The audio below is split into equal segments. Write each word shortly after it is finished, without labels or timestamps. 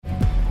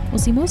We'll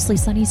see mostly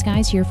sunny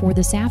skies here for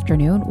this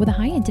afternoon with a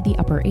high into the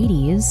upper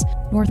 80s.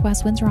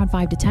 Northwest winds around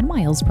 5 to 10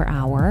 miles per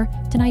hour.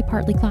 Tonight,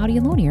 partly cloudy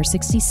and low near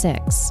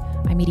 66.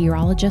 I'm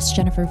meteorologist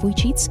Jennifer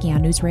Wojcicki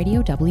on News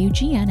Radio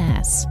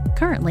WGNS.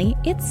 Currently,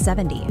 it's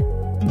 70.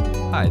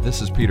 Hi,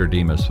 this is Peter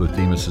Demas with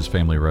Demas's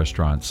Family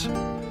Restaurants.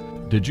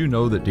 Did you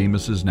know that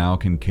Demas's now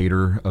can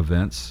cater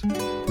events?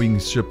 We can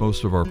ship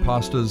most of our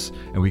pastas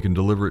and we can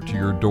deliver it to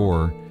your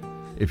door.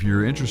 If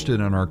you're interested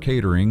in our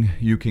catering,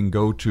 you can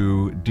go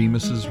to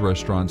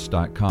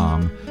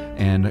demas'srestaurants.com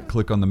and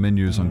click on the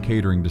menus on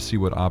catering to see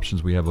what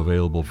options we have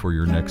available for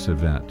your next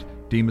event.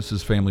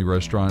 Demas's Family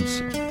Restaurants,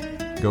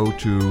 go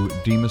to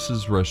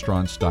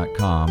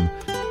demas'srestaurants.com.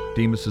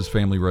 Demas's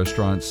Family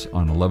Restaurants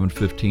on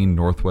 1115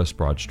 Northwest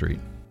Broad Street.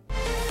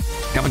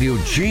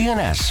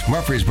 WGNS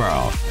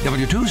Murfreesboro,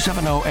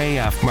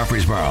 W270AF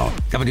Murfreesboro,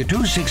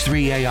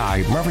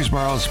 W263AI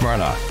Murfreesboro,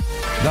 Smyrna.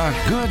 The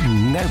Good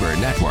Neighbor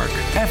Network,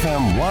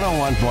 FM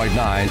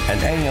 101.9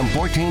 and AM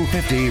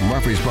 1450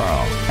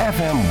 Murfreesboro,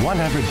 FM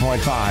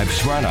 100.5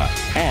 Smyrna,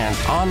 and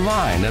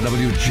online at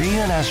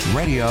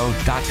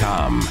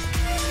WGNSradio.com.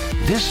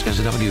 This is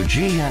the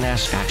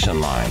WGNS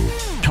Action Line,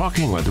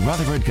 talking with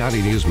Rutherford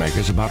County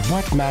newsmakers about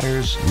what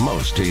matters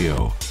most to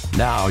you.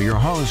 Now, your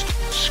host,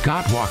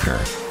 Scott Walker.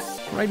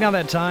 Right now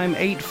that time,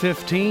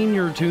 8:15,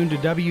 you're tuned to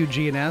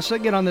WGNS.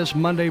 Again on this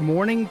Monday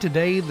morning,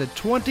 today the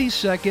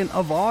 22nd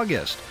of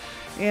August.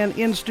 And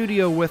in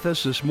studio with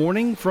us this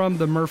morning from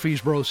the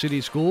Murfreesboro City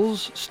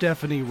Schools,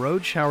 Stephanie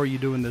Roach. How are you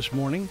doing this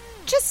morning?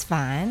 Just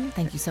fine.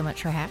 Thank you so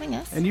much for having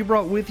us. And you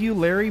brought with you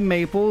Larry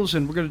Maples,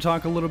 and we're going to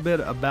talk a little bit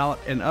about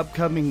an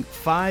upcoming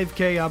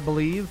 5K, I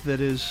believe,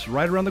 that is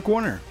right around the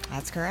corner.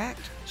 That's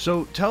correct.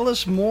 So tell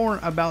us more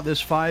about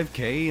this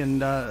 5K,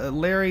 and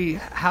Larry,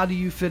 how do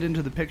you fit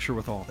into the picture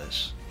with all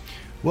this?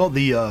 Well,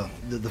 the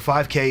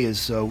 5K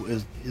is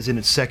in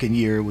its second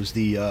year. It was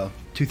the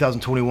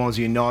 2021 was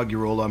the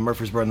inaugural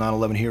Murfreesboro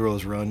 9/11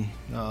 Heroes Run.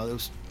 It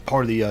was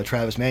part of the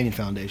Travis Manion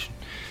Foundation.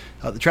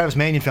 The Travis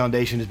Manion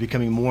Foundation is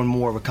becoming more and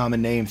more of a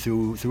common name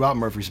throughout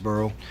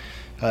Murfreesboro,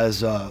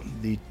 as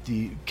the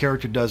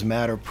Character Does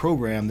Matter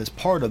program that's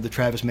part of the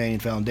Travis Manion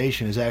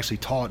Foundation is actually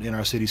taught in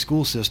our city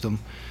school system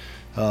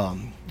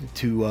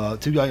to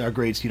our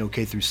grades,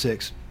 K through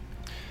 6.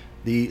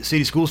 The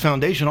City Schools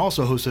Foundation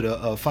also hosted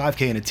a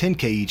 5K and a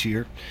 10K each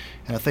year,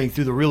 and I think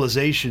through the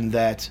realization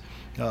that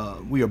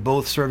we are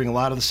both serving a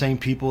lot of the same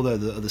people,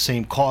 the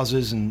same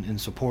causes,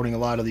 and supporting a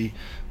lot of the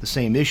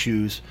same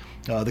issues,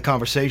 the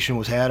conversation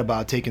was had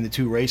about taking the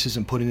two races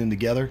and putting them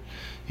together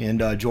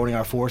and joining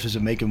our forces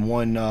and making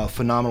one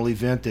phenomenal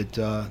event that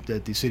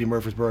the city of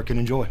Murfreesboro can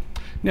enjoy.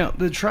 Now,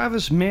 the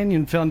Travis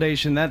Manion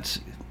Foundation, that's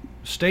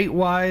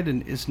statewide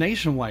and it's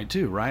nationwide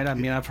too, right? I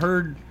mean, I've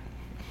heard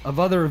of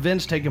other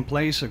events taking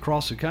place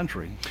across the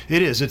country.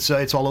 It is.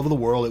 It's all over the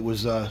world. It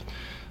was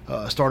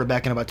started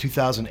back in about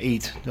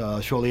 2008,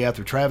 shortly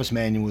after Travis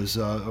Manion was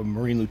a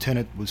Marine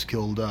lieutenant was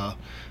killed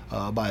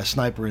by a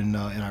sniper in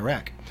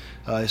Iraq.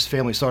 His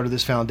family started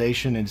this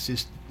foundation, and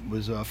it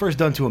was first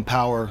done to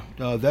empower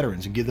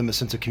veterans and give them a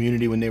sense of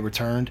community when they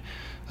returned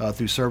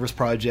through service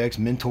projects,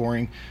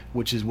 mentoring,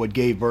 which is what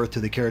gave birth to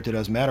the Character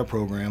Does Matter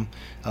program,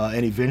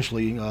 and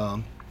eventually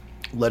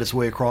led its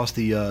way across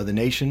the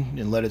nation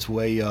and led its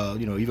way,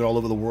 even all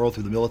over the world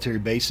through the military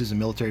bases and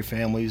military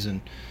families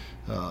and,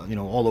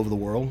 all over the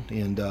world.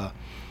 And I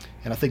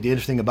think the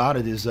interesting about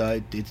it is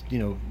it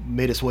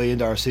made its way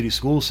into our city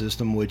school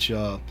system, which,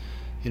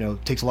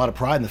 takes a lot of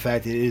pride in the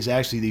fact that it is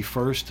actually the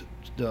first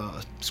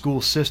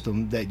school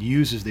system that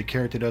uses the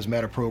Character Does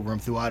Matter program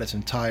throughout its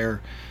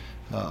entire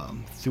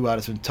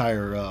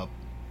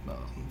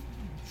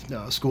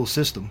school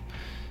system.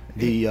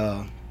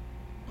 The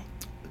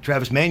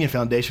Travis Manion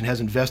Foundation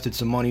has invested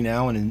some money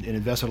now and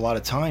invested a lot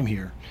of time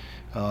here.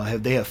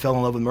 They have fell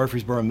in love with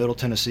Murfreesboro and Middle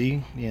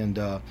Tennessee, and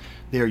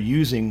they are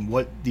using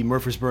what the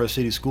Murfreesboro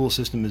City School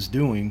System is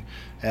doing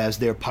as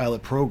their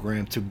pilot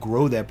program to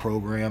grow that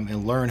program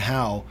and learn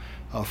how,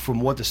 from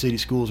what the city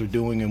schools are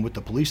doing and with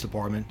the police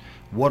department,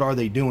 what are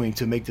they doing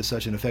to make this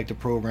such an effective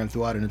program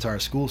throughout an entire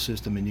school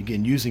system, and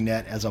again, using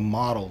that as a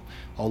model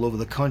all over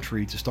the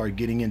country to start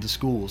getting into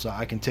schools.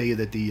 I can tell you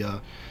that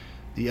the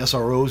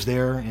SROs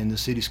there in the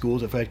city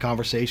schools have had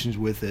conversations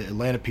with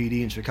Atlanta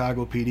PD and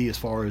Chicago PD as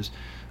far as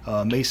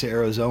Mesa,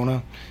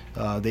 Arizona.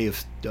 They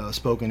have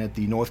spoken at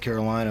the North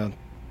Carolina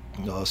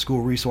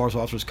School Resource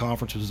Officers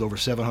Conference, which is over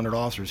 700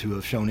 officers who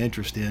have shown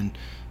interest in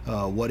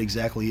what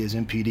exactly is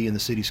MPD and the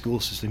city school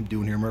system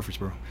doing here in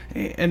Murfreesboro.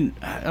 And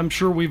I'm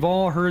sure we've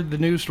all heard the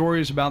news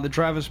stories about the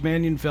Travis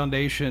Manion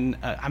Foundation.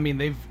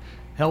 They've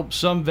helped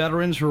some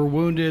veterans who are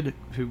wounded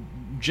who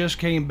just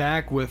came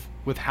back with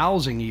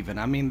housing even.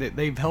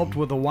 They've helped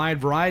with a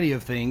wide variety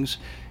of things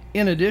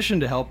in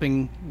addition to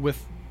helping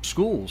with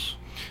schools.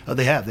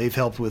 They have. They've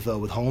helped with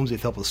homes.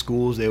 They've helped with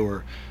schools. They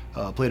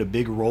played a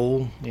big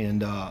role in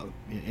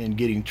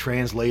getting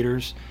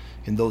translators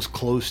and those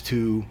close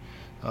to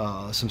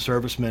some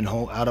servicemen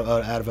out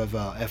of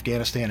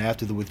Afghanistan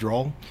after the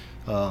withdrawal.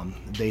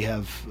 They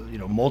have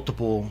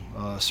multiple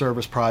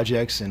service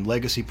projects and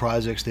legacy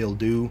projects they'll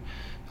do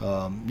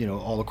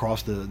all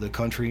across the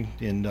country,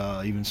 and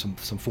even some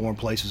foreign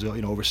places,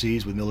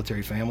 overseas with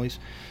military families.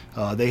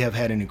 They have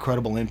had an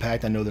incredible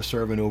impact. I know they're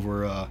serving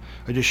over,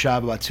 just shy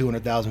of about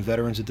 200,000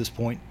 veterans at this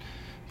point,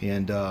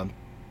 and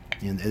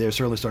they're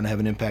certainly starting to have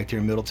an impact here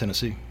in Middle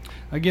Tennessee.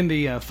 Again,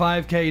 the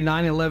 5K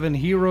 9/11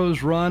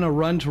 Heroes Run, a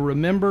run to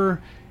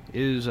remember,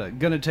 is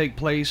going to take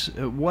place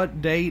at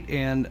what date?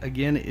 And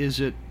again,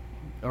 is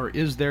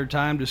there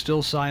time to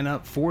still sign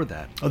up for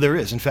that? Oh, there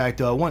is. In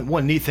fact,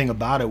 one neat thing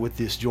about it with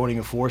this joining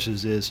of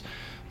forces is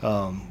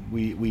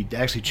we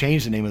actually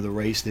changed the name of the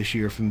race this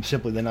year from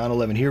simply the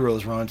 9/11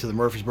 Heroes Run to the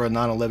Murfreesboro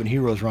 9/11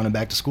 Heroes Run and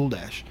Back to School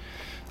Dash.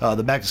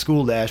 The Back to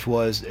School Dash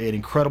was an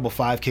incredible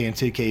 5K and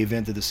 10K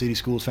event that the City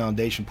Schools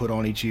Foundation put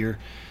on each year.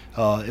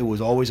 It was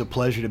always a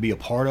pleasure to be a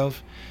part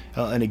of.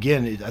 And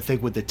again, I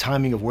think with the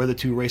timing of where the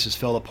two races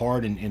fell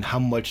apart and how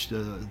much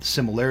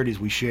similarities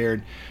we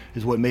shared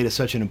is what made it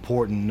such an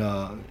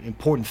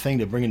important thing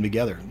to bring them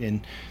together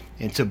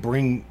and to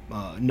bring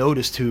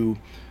notice to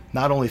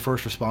not only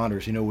first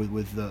responders,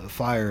 with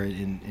fire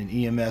and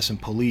EMS and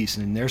police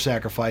and their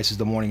sacrifices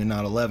the morning of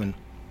 9/11,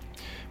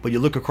 but you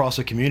look across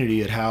the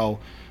community at how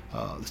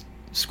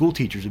school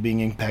teachers are being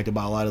impacted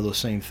by a lot of those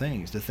same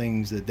things, the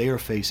things that they are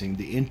facing,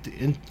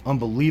 the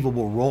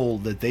unbelievable role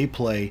that they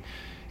play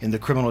in the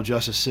criminal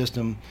justice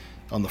system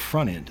on the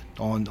front end,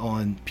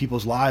 on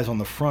people's lives on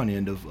the front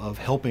end of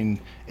helping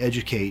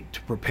educate,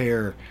 to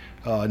prepare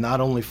not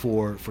only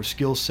for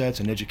skill sets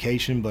and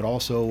education, but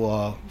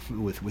also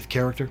with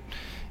character.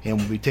 And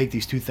when we take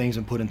these two things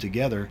and put them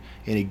together,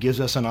 and it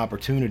gives us an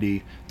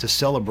opportunity to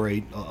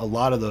celebrate a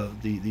lot of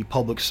the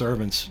public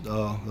servants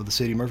of the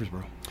city of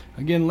Murfreesboro.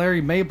 Again,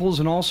 Larry Maples,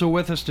 and also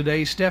with us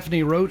today,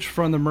 Stephanie Roach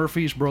from the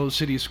Murfreesboro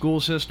City School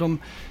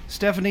System.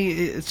 Stephanie,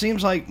 it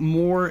seems like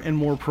more and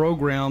more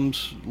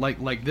programs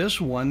like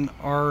this one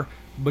are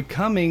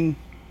becoming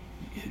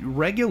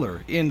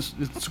regular in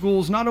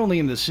schools, not only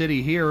in the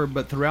city here,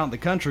 but throughout the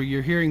country.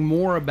 You're hearing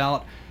more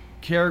about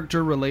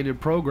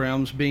character-related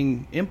programs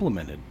being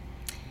implemented.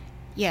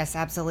 Yes,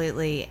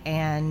 absolutely.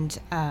 And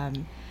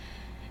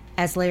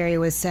as Larry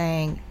was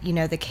saying,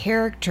 the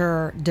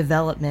character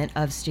development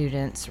of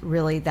students,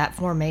 really that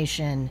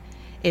formation,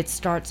 it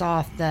starts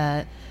off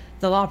the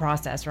law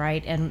process,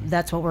 right? And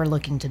that's what we're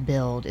looking to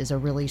build, is a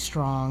really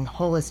strong,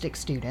 holistic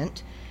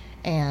student.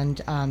 And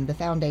the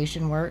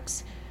foundation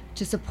works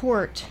to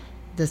support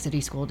the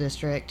city school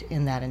district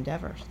in that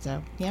endeavor.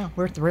 So, yeah,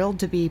 we're thrilled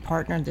to be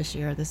partnered this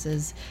year. This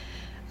is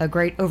a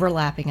great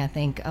overlapping, I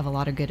think, of a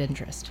lot of good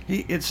interest.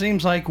 It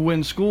seems like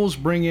when schools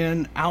bring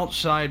in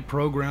outside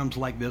programs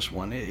like this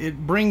one,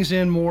 it brings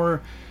in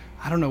more,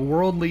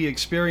 worldly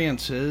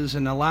experiences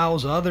and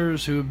allows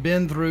others who have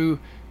been through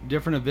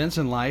different events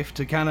in life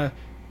to kind of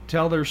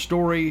tell their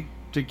story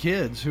to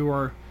kids who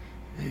are,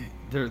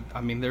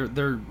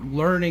 they're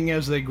learning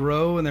as they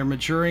grow and they're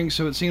maturing.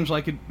 So it seems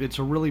like it's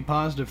a really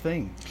positive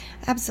thing.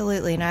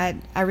 Absolutely.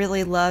 And I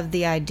really love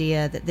the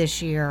idea that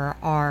this year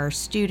our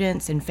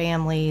students and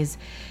families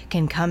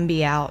can come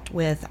be out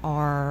with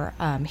our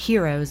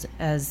heroes,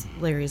 as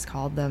Larry's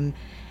called them.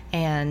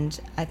 And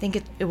I think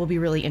it will be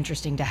really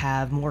interesting to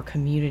have more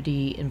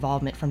community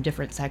involvement from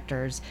different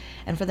sectors,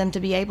 and for them to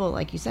be able,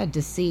 like you said,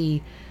 to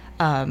see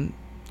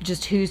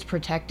just who's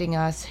protecting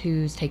us,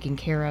 who's taking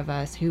care of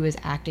us, who is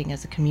acting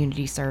as a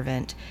community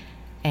servant,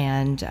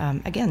 and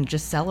again,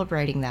 just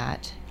celebrating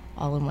that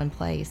all in one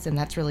place. And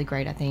that's really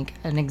great, I think,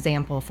 an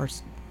example for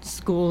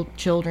school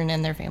children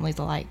and their families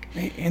alike.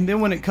 And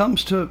then when it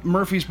comes to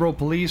Murfreesboro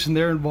Police and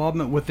their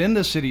involvement within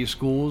the city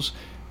schools,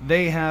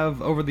 they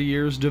have over the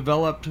years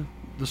developed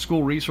the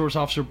school resource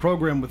officer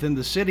program within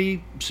the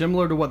city,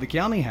 similar to what the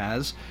county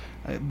has.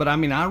 But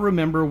I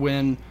remember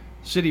when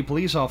city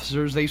police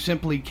officers, they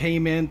simply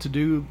came in to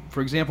do,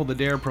 for example, the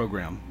DARE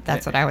program.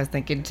 That's what I was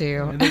thinking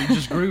too. And it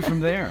just grew from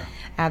there.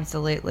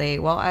 Absolutely.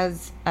 Well,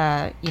 as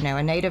a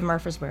native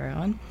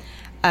Murfreesboroan,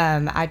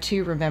 I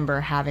too remember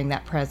having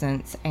that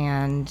presence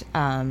and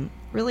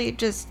really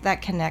just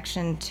that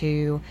connection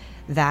to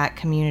that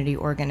community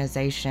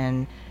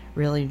organization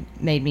really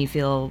made me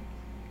feel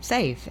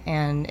safe,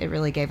 and it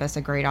really gave us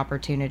a great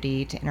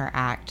opportunity to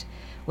interact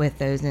with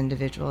those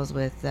individuals,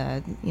 with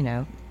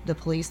the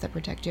police that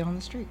protect you on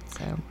the streets.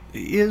 So,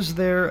 is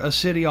there a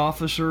city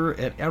officer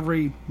at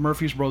every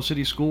Murfreesboro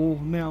City School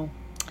now?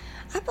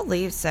 I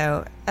believe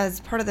so. As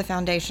part of the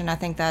foundation, I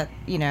think that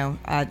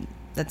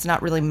that's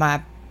not really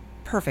my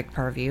perfect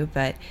purview,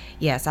 but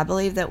yes, I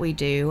believe that we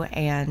do.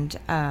 And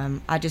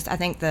I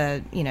think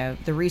the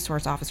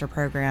resource officer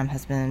program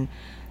has been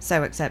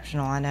so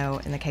exceptional. I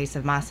know in the case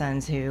of my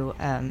sons who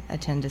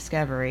attend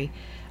Discovery,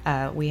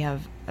 we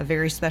have a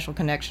very special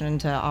connection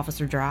to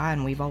Officer Dry,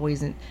 and we've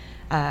always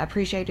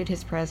appreciated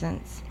his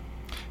presence.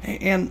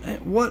 And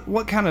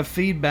what kind of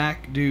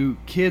feedback do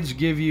kids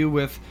give you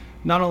with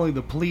not only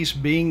the police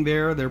being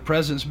there, their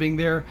presence being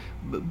there,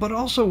 but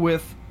also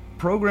with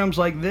programs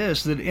like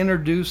this that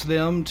introduce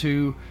them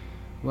to,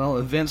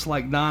 events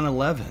like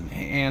 9/11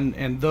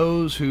 and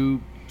those who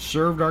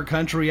served our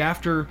country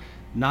after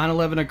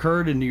 9/11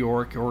 occurred in New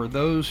York, or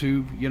those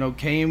who,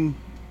 came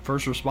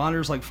first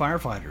responders like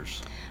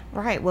firefighters?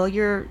 Right. Well,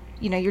 you're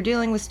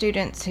dealing with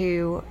students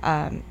who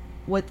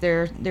what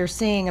they're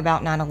seeing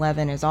about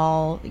 9/11 is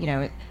all,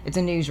 it's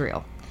a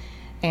newsreel.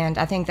 And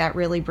I think that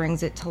really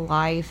brings it to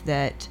life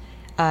that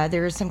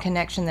there is some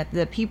connection that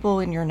the people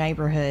in your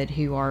neighborhood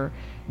who are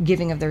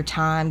giving of their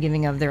time,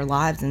 giving of their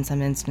lives in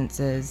some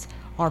instances,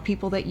 are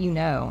people that you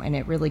know, and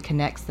it really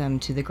connects them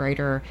to the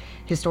greater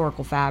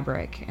historical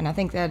fabric. And I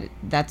think that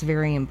that's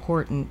very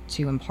important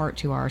to impart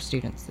to our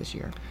students this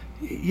year.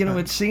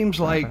 It seems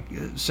like,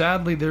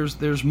 sadly,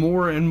 there's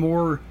more and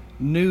more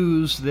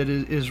news that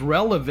is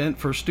relevant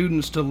for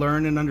students to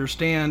learn and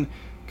understand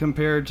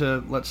compared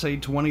to, let's say,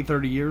 20,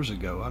 30 years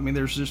ago. I mean,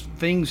 there's just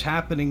things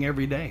happening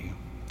every day.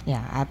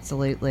 Yeah,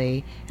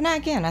 absolutely. And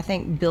again, I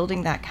think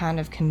building that kind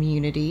of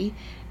community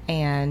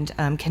and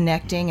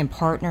connecting and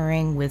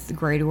partnering with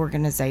great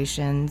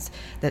organizations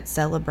that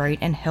celebrate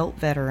and help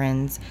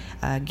veterans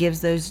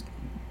gives those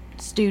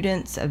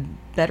students a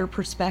better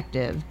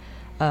perspective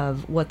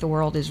of what the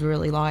world is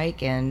really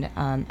like and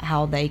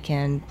how they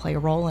can play a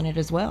role in it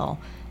as well.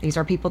 These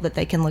are people that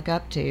they can look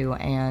up to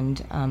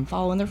and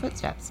follow in their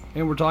footsteps.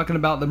 And we're talking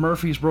about the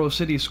Murfreesboro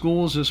City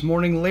Schools this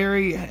morning.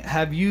 Larry,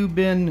 have you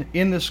been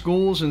in the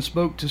schools and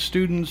spoke to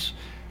students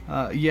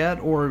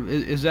yet, or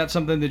is that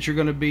something that you're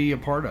going to be a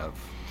part of?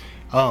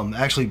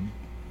 Actually,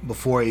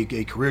 before a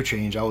career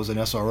change, I was an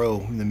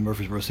SRO in the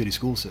Murfreesboro City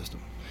School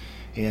System.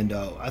 And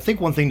I think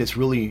one thing that's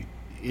really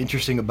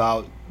interesting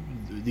about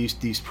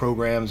these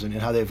programs and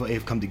how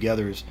they've come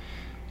together is,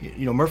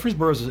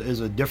 Murfreesboro is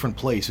a different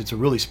place. It's a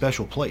really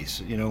special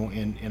place,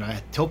 and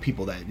I tell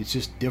people that it's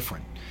just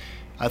different.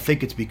 I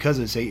think it's because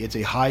it's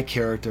a high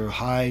character,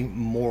 high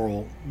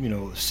moral,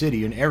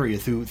 city and area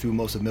through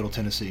most of Middle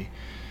Tennessee.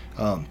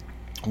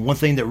 One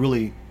thing that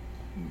really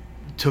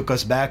took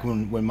us back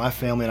when my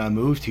family and I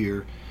moved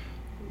here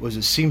was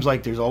it seems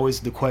like there's always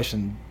the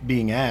question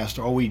being asked,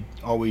 are we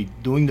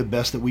doing the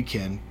best that we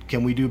can?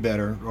 Can we do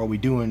better? Are we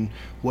doing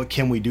what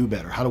can we do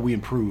better? How do we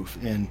improve?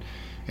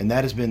 And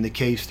that has been the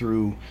case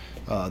through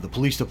the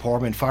police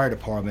department, fire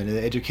department,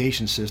 the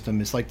education system.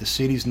 It's like the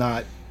city's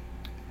not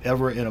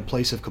ever in a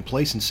place of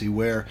complacency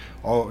where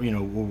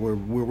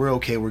we're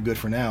okay, we're good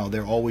for now.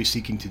 They're always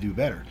seeking to do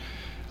better.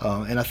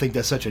 And I think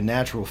that's such a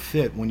natural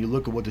fit when you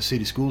look at what the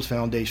City Schools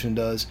Foundation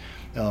does.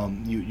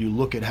 You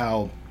look at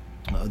how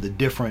the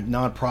different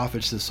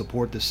nonprofits that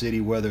support the city,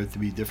 whether it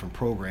be different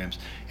programs,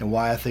 and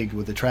why I think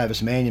with the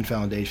Travis Manion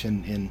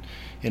Foundation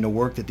in the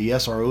work that the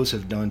SROs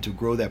have done to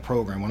grow that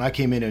program. When I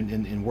came in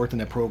and worked in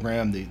that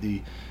program,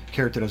 the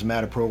Character Doesn't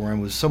Matter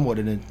program was somewhat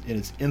in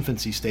its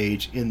infancy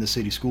stage in the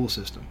city school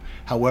system.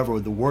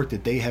 However, the work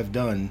that they have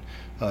done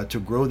to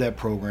grow that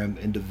program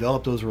and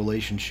develop those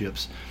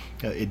relationships,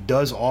 it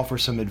does offer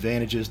some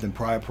advantages than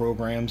prior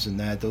programs in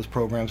that those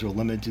programs are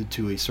limited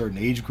to a certain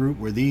age group,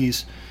 where the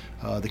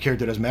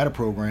Character Doesn't Matter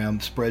program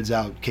spreads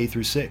out K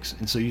through 6.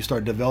 And so you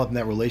start developing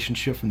that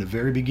relationship from the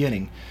very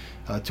beginning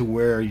to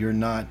where you're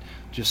not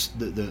just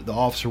the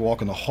officer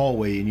walking the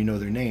hallway and you know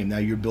their name. Now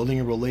you're building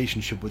a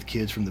relationship with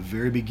kids from the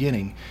very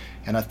beginning.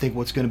 And I think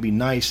what's going to be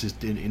nice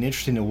and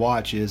interesting to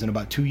watch is in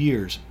about 2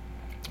 years,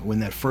 when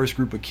that first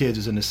group of kids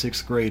is in the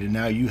 6th grade, and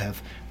now you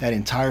have that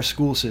entire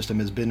school system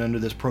has been under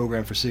this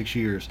program for 6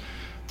 years,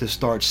 to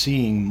start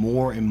seeing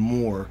more and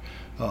more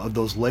of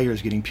those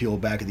layers getting peeled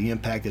back and the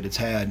impact that it's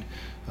had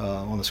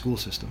on the school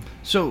system.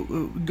 So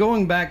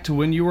going back to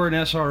when you were an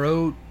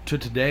SRO to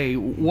today,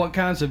 what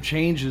kinds of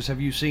changes have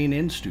you seen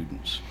in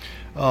students?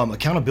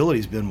 Accountability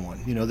has been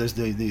one. There's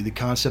the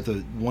concept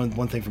of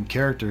one thing from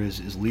character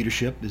is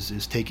leadership,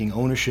 is taking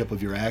ownership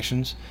of your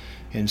actions.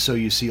 And so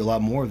you see a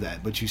lot more of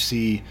that. But you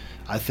see,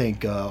 I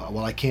think,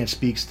 while I can't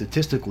speak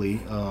statistically,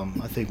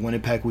 I think one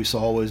impact we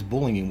saw was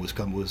bullying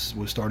was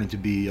starting to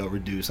be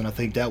reduced. And I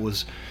think that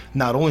was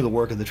not only the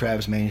work of the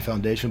Travis Manion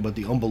Foundation, but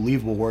the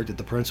unbelievable work that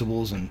the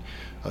principals and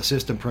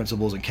assistant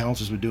principals and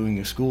counselors were doing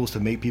in schools to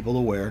make people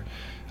aware,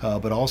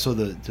 but also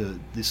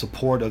the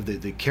support of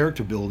the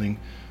character building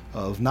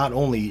of not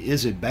only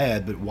is it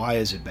bad, but why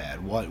is it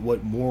bad?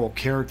 What moral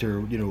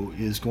character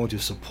is going to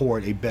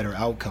support a better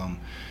outcome?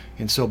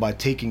 And so by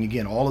taking,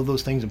 again, all of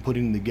those things and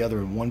putting them together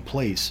in one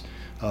place,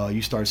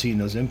 you start seeing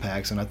those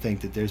impacts. And I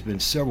think that there's been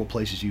several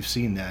places you've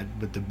seen that,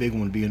 but the big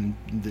one being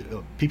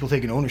people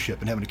taking ownership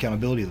and having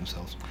accountability of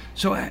themselves.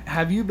 So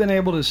have you been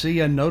able to see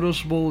a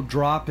noticeable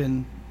drop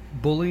in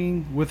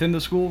bullying within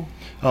the school?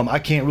 I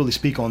can't really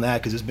speak on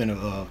that because it's been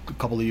a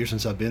couple of years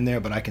since I've been there,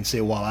 but I can say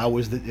while I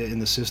was in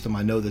the system,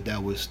 I know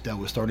that was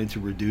starting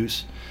to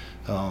reduce.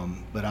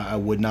 But I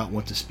would not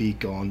want to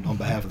speak on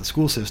behalf of the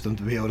school system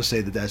to be able to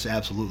say that that's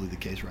absolutely the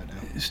case right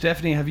now.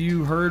 Stephanie, have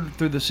you heard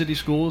through the city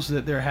schools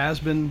that there has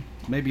been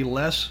maybe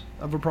less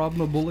of a problem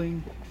of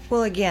bullying?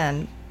 Well,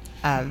 again,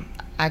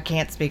 I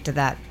can't speak to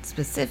that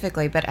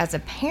specifically, but as a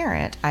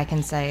parent, I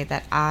can say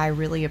that I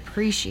really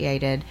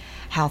appreciated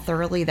how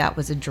thoroughly that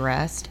was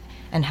addressed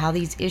and how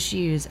these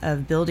issues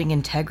of building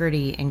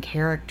integrity and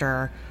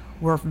character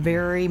were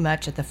very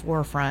much at the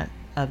forefront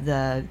of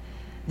the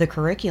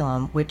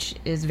curriculum, which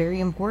is very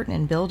important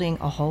in building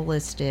a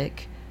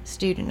holistic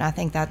student. I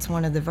think that's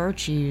one of the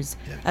virtues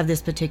of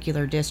this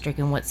particular district,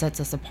 and what sets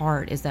us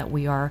apart is that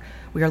we are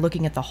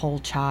looking at the whole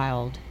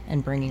child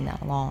and bringing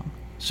that along.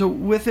 So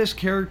with this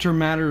Character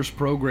Matters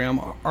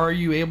program, are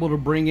you able to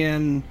bring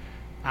in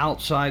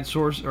outside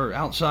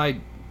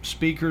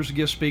speakers,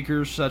 guest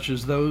speakers, such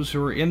as those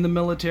who are in the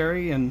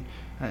military? And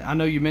I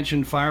know you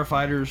mentioned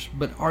firefighters,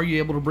 but are you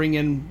able to bring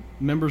in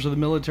members of the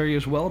military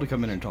as well to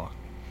come in and talk?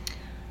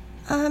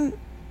 I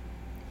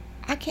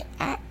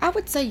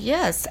would say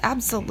yes,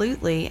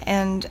 absolutely.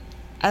 And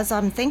as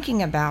I'm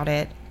thinking about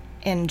it,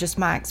 and just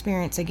my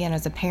experience again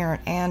as a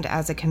parent and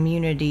as a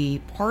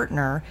community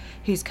partner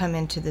who's come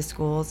into the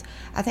schools,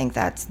 I think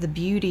that's the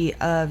beauty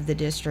of the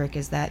district,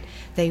 is that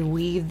they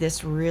weave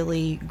this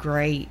really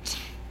great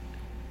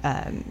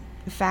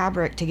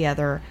fabric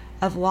together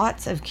of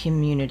lots of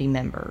community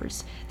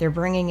members. They're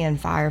bringing in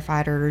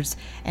firefighters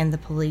and the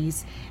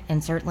police,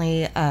 and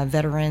certainly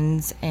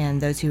veterans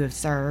and those who have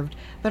served,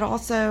 but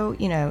also,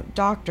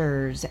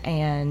 doctors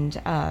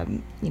and,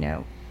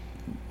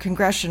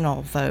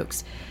 congressional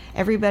folks.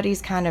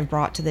 Everybody's kind of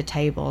brought to the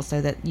table so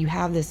that you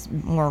have this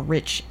more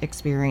rich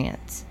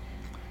experience.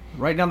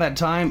 Right now that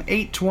time,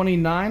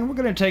 8:29. We're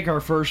going to take our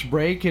first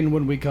break, and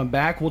when we come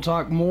back, we'll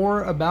talk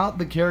more about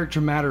the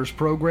Character Matters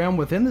program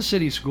within the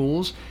city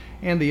schools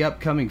and the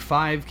upcoming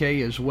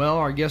 5K as well.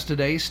 Our guests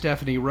today,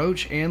 Stephanie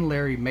Roach and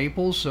Larry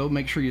Maples, so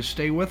make sure you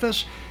stay with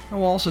us. And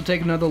we'll also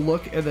take another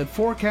look at the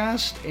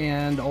forecast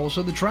and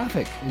also the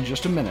traffic in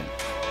just a minute.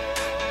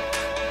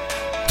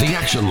 The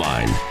Action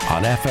Line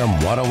on FM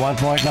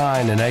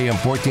 101.9 and AM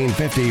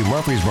 1450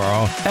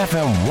 Murfreesboro,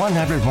 FM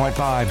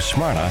 100.5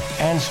 Smyrna,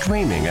 and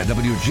streaming at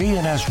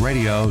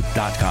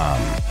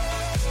WGNSradio.com.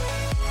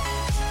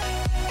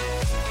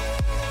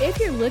 If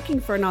you're looking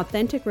for an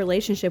authentic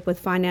relationship with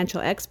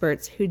financial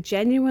experts who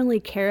genuinely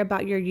care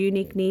about your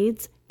unique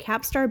needs,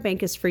 Capstar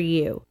Bank is for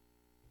you.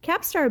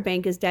 Capstar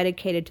Bank is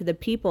dedicated to the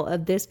people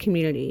of this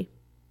community.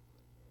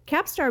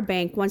 Capstar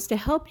Bank wants to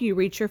help you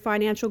reach your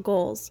financial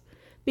goals,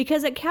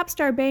 because at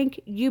Capstar Bank,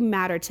 you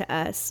matter to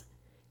us.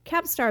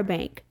 Capstar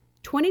Bank,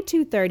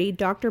 2230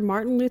 Dr.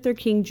 Martin Luther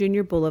King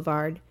Jr.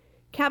 Boulevard,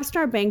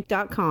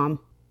 capstarbank.com.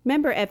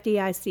 Member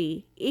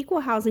FDIC, Equal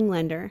Housing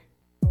Lender.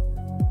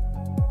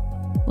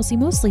 We'll see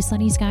mostly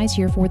sunny skies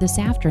here for this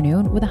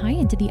afternoon with a high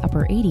into the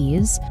upper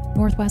 80s.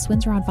 Northwest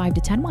winds around 5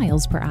 to 10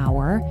 miles per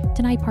hour.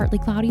 Tonight, partly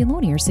cloudy and low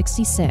near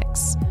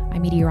 66.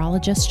 I'm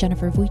meteorologist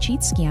Jennifer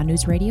Wojcicki on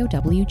News Radio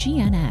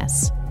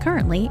WGNS.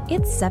 Currently,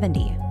 it's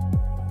 70.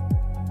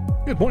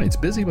 Good morning. It's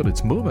busy, but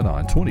it's moving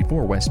on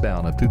 24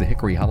 westbound up through the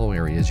Hickory Hollow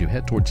area as you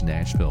head towards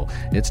Nashville.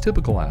 It's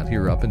typical out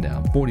here up and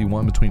down.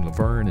 41 between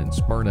Laverne and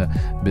Smyrna.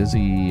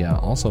 Busy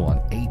also on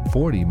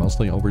 840,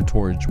 mostly over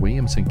towards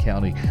Williamson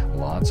County.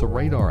 Lots of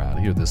radar out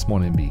here this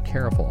morning. Be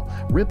careful.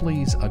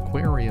 Ripley's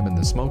Aquarium in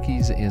the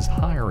Smokies is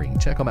hiring.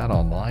 Check them out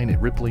online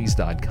at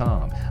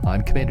ripleys.com.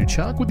 I'm Commander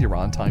Chuck with your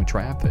on-time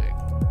traffic.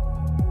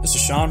 This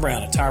is Sean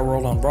Brown at Tire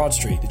World on Broad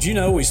Street. Did you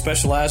know we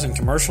specialize in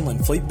commercial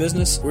and fleet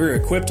business? We're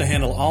equipped to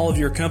handle all of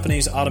your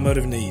company's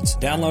automotive needs.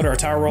 Download our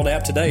Tire World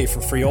app today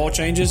for free oil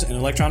changes and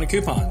electronic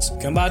coupons.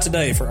 Come by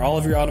today for all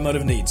of your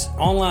automotive needs.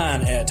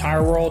 Online at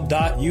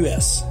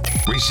tireworld.us.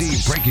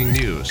 Receive breaking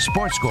news,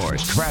 sports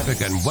scores, traffic,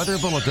 and weather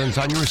bulletins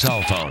on your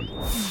cell phone.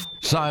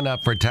 Sign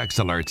up for text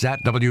alerts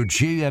at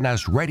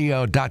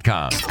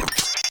WGNSradio.com.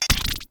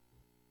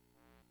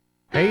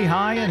 Hey,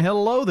 hi, and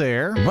hello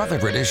there.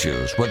 Rutherford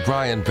Issues with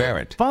Brian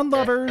Barrett. Fun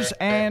lovers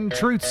and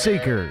truth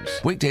seekers.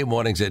 Weekday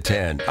mornings at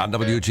 10 on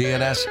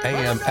WGNS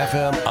AM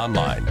FM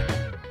online.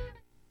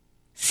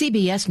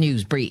 CBS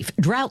News Brief.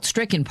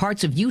 Drought-stricken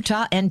parts of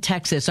Utah and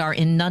Texas are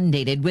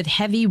inundated with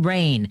heavy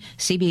rain.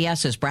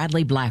 CBS's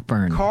Bradley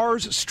Blackburn.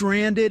 Cars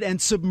stranded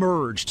and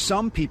submerged.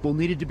 Some people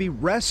needed to be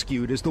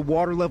rescued as the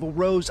water level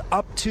rose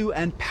up to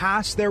and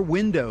past their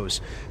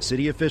windows.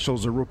 City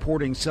officials are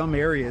reporting some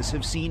areas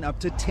have seen up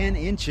to 10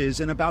 inches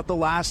in about the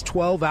last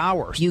 12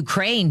 hours.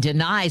 Ukraine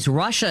denies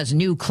Russia's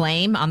new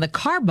claim on the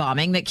car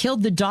bombing that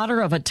killed the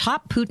daughter of a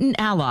top Putin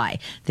ally.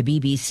 The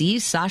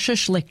BBC's Sasha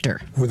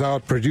Schlichter.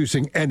 Without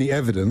producing any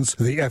evidence,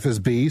 the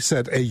FSB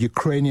said a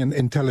Ukrainian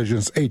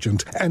intelligence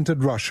agent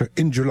entered Russia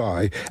in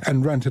July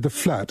and rented a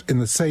flat in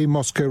the same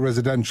Moscow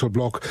residential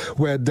block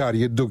where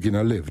Daria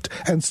Dugina lived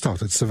and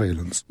started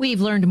surveillance. We've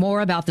learned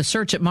more about the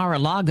search at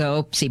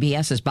Mar-a-Lago.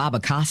 CBS's Bob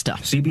Acosta.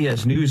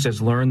 CBS News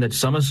has learned that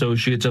some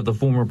associates of the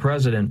former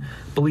president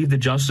believe the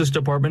Justice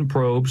Department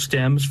probe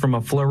stems from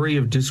a flurry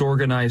of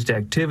disorganized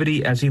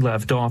activity as he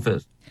left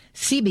office.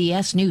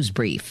 CBS News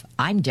Brief.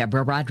 I'm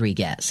Deborah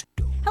Rodriguez.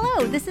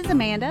 Hello, this is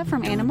Amanda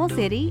from Animal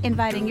City,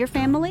 inviting your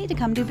family to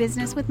come do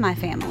business with my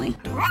family.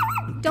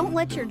 Don't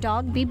let your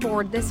dog be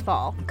bored this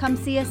fall. Come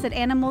see us at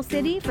Animal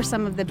City for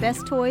some of the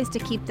best toys to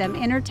keep them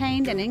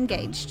entertained and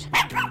engaged.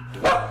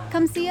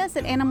 Come see us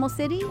at Animal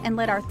City and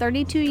let our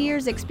 32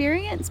 years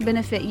experience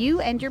benefit you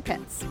and your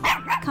pets.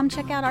 Come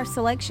check out our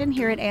selection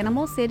here at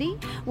Animal City.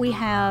 We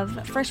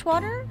have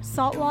freshwater,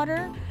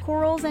 saltwater,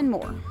 corals, and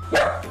more.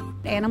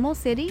 Animal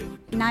City,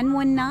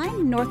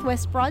 919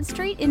 Northwest Broad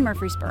Street in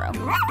Murfreesboro.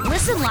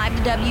 Listen live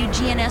to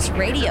WGNS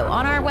Radio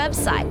on our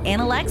website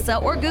and Alexa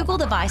or Google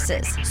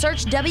devices.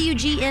 Search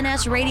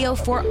WGNS Radio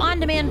for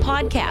on-demand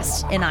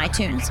podcasts in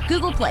iTunes,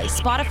 Google Play,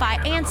 Spotify,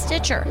 and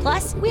Stitcher.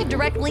 Plus, we have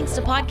direct links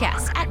to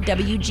podcasts at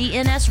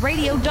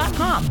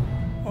WGNSradio.com.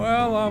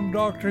 Well, I'm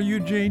Dr.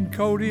 Eugene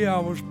Cody. I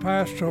was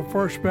pastor of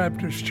First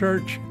Baptist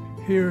Church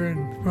here in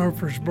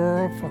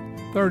Murfreesboro for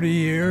 30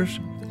 years.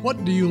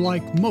 What do you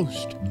like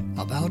most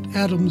about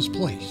Adams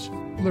Place?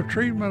 The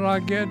treatment I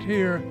get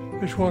here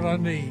is what I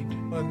need.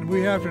 And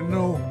we have to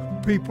know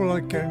people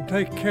that can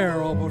take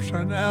care of us,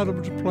 and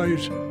Adams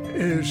Place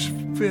is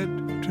fit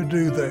to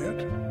do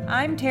that.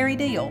 I'm Terry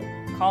Deal.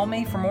 Call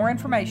me for more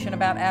information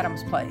about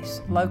Adams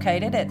Place,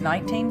 located at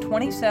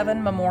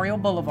 1927 Memorial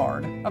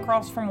Boulevard,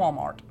 across from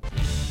Walmart.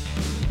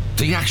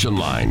 The Action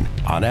Line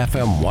on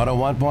FM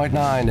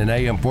 101.9 and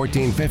AM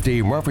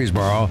 1450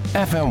 Murfreesboro,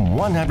 FM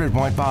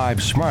 100.5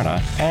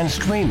 Smyrna, and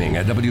streaming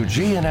at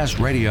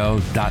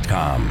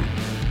WGNSradio.com.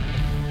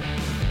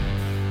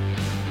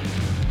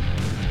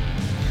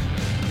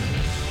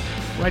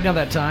 Right now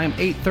that time,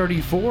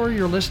 8:34,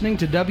 you're listening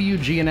to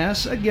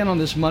WGNS again on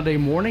this Monday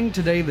morning,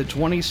 today the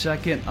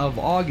 22nd of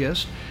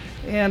August.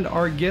 And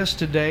our guests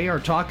today are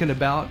talking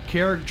about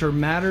Character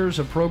Matters,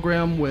 a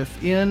program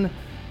within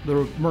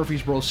the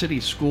Murfreesboro City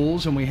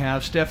Schools, and we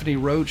have Stephanie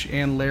Roach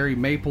and Larry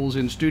Maples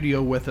in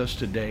studio with us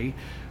today.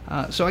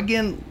 So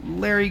again,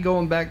 Larry,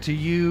 going back to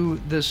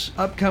you, this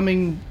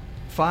upcoming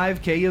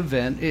 5K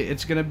event,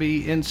 it's going to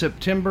be in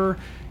September.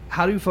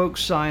 How do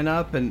folks sign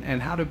up,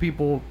 and how do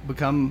people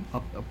become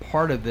a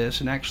part of this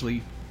and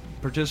actually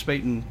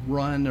participate and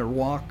run or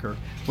walk or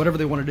whatever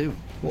they want to do?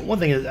 Well, one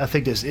thing I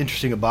think that's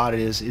interesting about it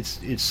is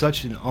it's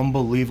such an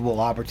unbelievable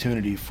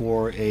opportunity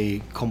for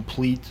a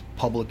complete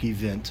public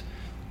event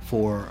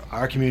for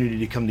our community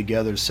to come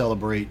together to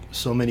celebrate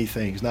so many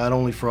things, not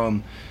only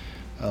from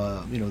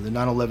the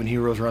 9/11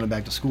 Heroes Running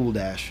Back to School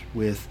Dash.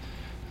 With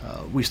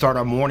we start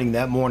our morning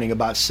that morning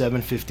about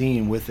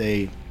 7:15 with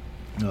a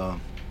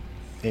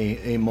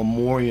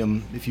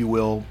memoriam, if you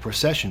will,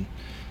 procession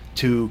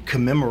to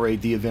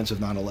commemorate the events of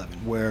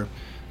 9/11, where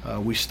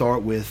we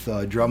start with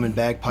drum and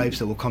bagpipes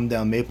that will come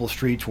down Maple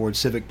Street towards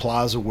Civic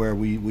Plaza, where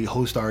we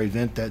host our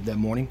event that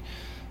morning.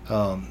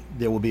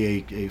 There will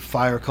be a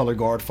fire color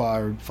guard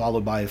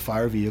followed by a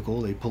fire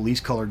vehicle, a police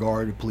color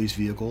guard, a police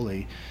vehicle,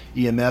 a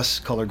EMS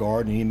color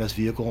guard, an EMS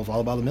vehicle,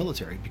 followed by the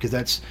military. Because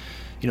that's,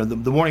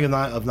 the morning of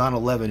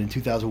 9/11 in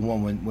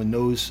 2001, when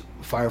those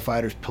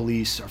firefighters,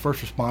 police, our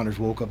first responders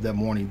woke up that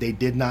morning, they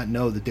did not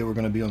know that they were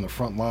going to be on the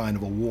front line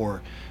of a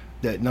war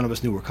that none of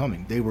us knew were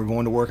coming. They were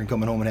going to work and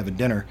coming home and having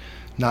dinner,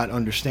 not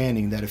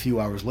understanding that a few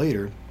hours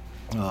later,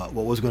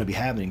 what was going to be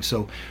happening.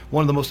 So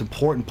one of the most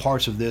important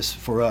parts of this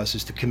for us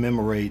is to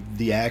commemorate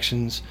the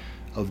actions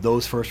of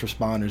those first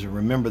responders, and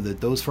remember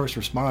that those first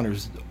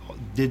responders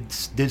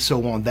did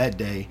so on that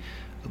day,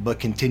 but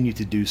continue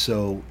to do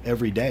so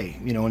every day.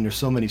 And there's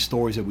so many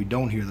stories that we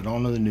don't hear, that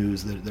aren't on the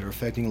news, that are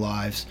affecting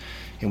lives,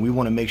 and we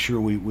want to make sure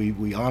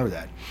we honor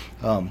that.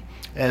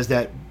 As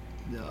that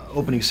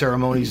opening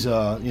ceremonies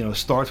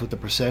starts with the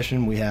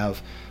procession, we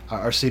have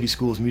our city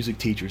schools music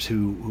teachers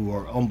who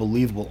are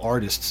unbelievable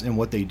artists in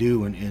what they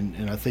do,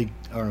 and I think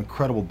are an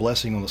incredible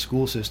blessing on the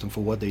school system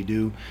for what they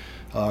do,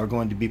 are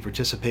going to be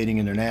participating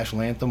in their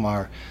national anthem.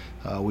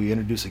 We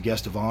introduce a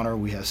guest of honor.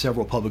 We have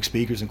several public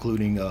speakers,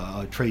 including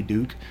Trey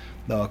Duke,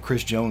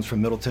 Chris Jones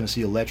from Middle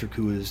Tennessee Electric,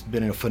 who has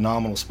been a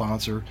phenomenal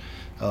sponsor,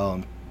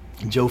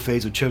 Joe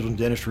Faze of Children's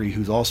Dentistry,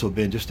 who's also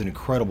been just an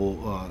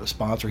incredible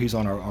sponsor. He's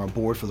on our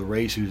board for the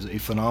race, who's a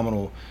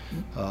phenomenal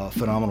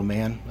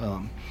man.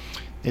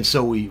 And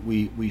so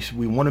we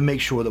want to make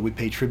sure that we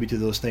pay tribute to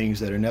those things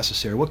that are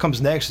necessary. What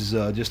comes next is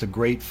just a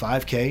great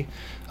 5K.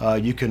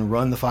 You can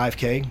run the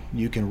 5K,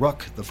 you can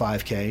ruck the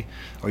 5K,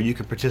 or you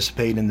can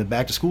participate in the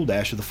Back to School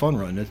Dash or the Fun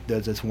Run.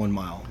 That's 1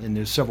 mile. And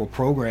there's several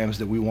programs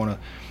that we want to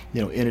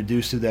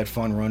introduce to that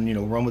fun run.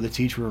 Run with a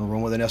teacher, or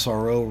run with an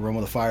SRO, or run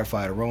with a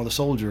firefighter, run with a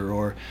soldier,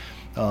 or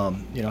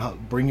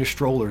bring your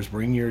strollers,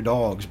 bring your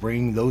dogs,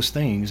 bring those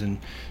things, and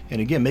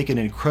again, make it an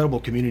incredible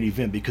community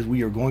event, because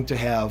we are going to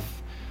have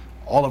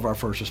all of our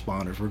first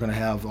responders. We're going to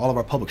have all of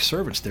our public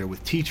servants there,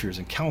 with teachers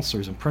and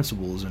counselors and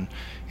principals, and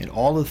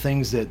all the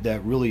things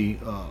that really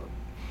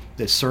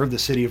that serve the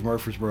city of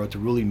Murfreesboro to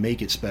really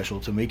make it special,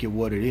 to make it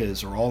what it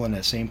is, are all in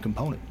that same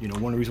component. One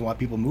of the reasons why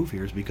people move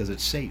here is because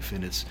it's safe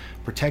and it's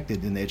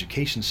protected in the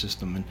education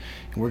system, and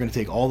we're going to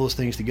take all those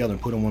things together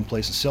and put them in one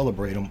place and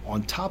celebrate them.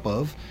 On top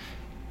of,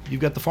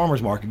 you've got the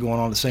farmers market going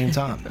on at the same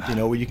time,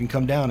 where you can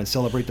come down and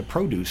celebrate the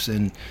produce,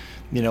 and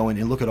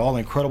and look at all the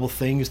incredible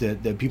things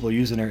that people are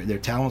using their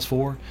talents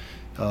for,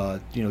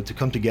 to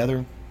come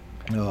together.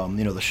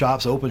 The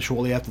shops open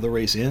shortly after the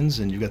race ends,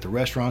 and you've got the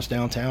restaurants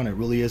downtown. It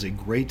really is a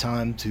great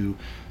time to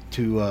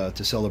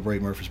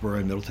celebrate Murfreesboro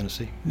and Middle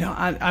Tennessee. Now,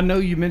 I know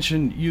you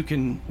mentioned you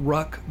can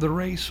ruck the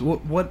race.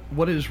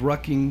 What does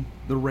rucking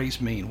the race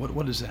mean?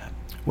 What is that?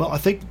 Well, I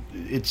think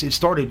it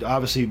started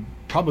obviously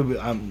probably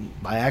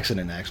by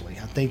accident, actually.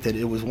 I think that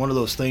it was one of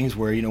those things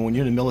where, when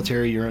you're in the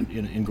military, you're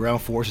in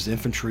ground forces,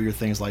 infantry, or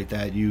things like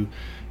that, you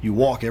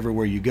walk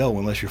everywhere you go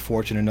unless you're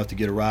fortunate enough to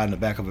get a ride in the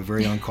back of a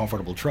very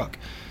uncomfortable truck.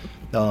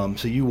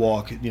 So you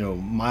walk,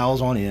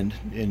 miles on end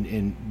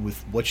in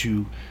with what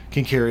you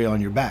can carry on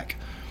your back.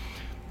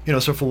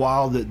 So for a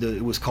while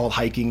it was called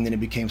hiking, then it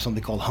became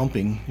something called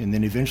humping, and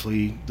then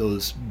eventually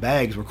those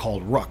bags were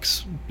called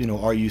rucks,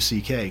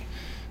 R-U-C-K.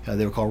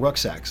 They were called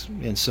rucksacks,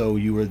 and so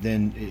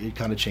it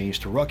kind of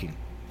changed to rucking.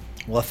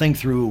 Well, I think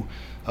through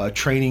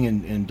training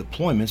and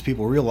deployments,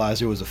 people realized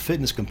there was a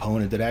fitness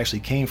component that actually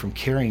came from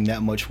carrying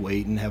that much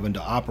weight and having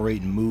to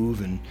operate and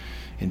move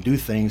and do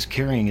things,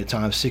 carrying at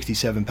times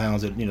 67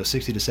 pounds,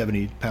 60 to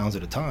 70 pounds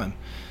at a time,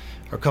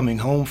 or coming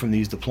home from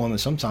these deployments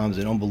sometimes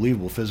in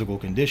unbelievable physical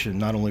condition,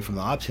 not only from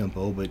the op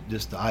tempo, but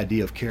just the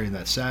idea of carrying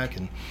that sack.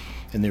 And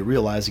they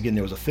realized, again,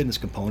 there was a fitness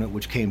component,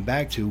 which came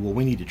back to, well,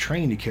 we need to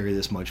train to carry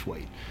this much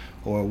weight.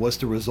 Or what's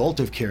the result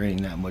of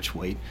carrying that much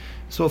weight?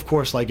 So, of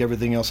course, like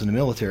everything else in the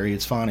military,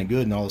 it's fine and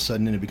good, and all of a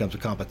sudden then it becomes a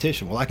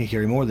competition. Well, I can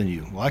carry more than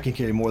you. Well, I can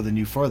carry more than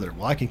you further.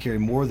 Well, I can carry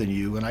more than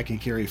you, and I can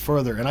carry it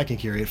further, and I can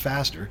carry it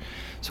faster.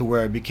 So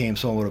where it became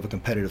somewhat of a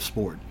competitive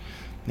sport.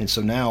 And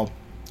so now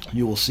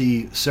you will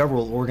see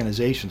several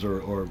organizations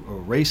or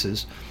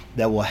races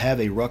that will have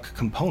a ruck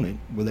component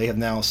where they have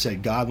now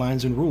set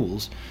guidelines and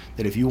rules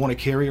that if you want to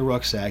carry a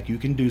rucksack, you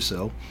can do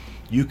so.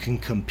 You can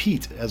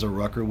compete as a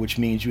rucker, which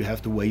means you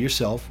have to weigh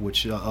yourself,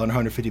 which under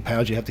 150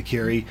 pounds you have to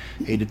carry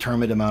a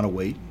determined amount of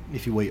weight.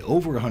 If you weigh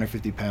over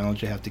 150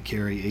 pounds, you have to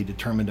carry a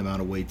determined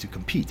amount of weight to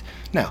compete.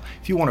 Now,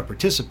 if you want to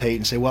participate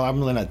and say, well, I'm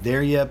really not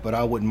there yet, but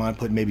I wouldn't mind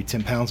putting maybe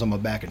 10 pounds on my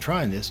back and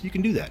trying this, you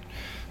can do that.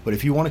 But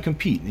if you want to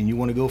compete and you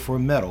want to go for a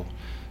medal,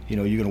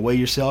 you're going to weigh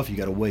yourself, you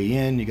got to weigh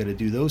in, you got to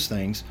do those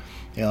things,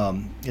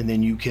 and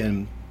then you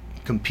can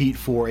compete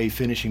for a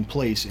finishing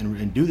place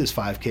and do this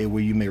 5K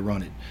where you may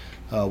run it.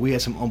 We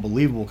had some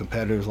unbelievable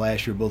competitors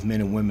last year, both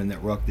men and women,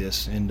 that rucked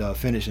this and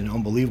finished in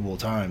unbelievable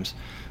times.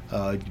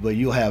 But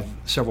you'll have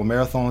several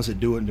marathons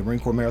that do it. The Marine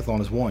Corps Marathon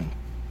is one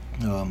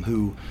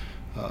who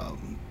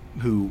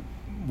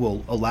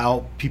will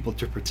allow people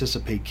to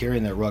participate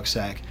carrying that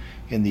rucksack.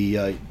 And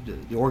the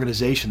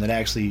organization that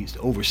actually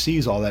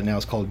oversees all that now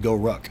is called Go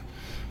Ruck.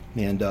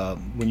 And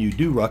when you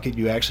do ruck it,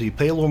 you actually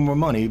pay a little more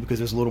money because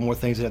there's a little more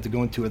things that have to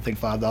go into it. I think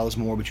 $5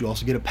 more, but you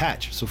also get a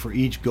patch. So for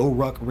each Go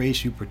Ruck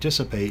race you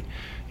participate,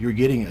 you're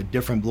getting a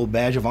different little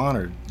badge of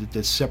honor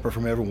that's separate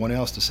from everyone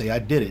else to say, I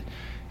did it,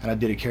 and I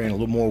did it carrying a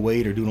little more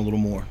weight or doing a little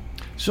more.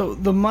 So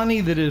the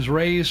money that is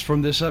raised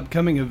from this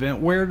upcoming event,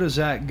 where does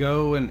that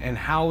go and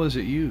how is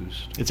it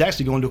used? It's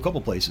actually going to a couple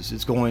places.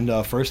 It's going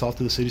first off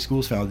to the City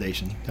Schools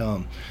Foundation.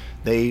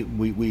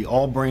 We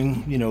all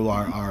bring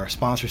our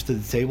sponsors to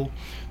the table.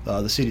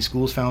 The City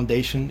Schools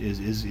Foundation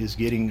is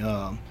getting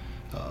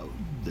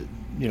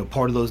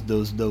part of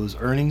those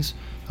earnings,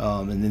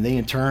 and then they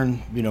in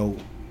turn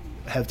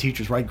have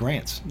teachers write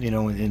grants,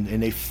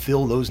 and they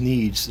fill those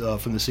needs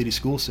from the city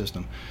school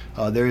system.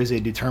 There is a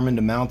determined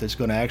amount that's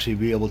going to actually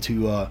be able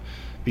to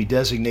be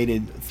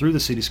designated through the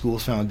City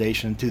Schools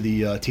Foundation to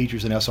the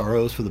teachers and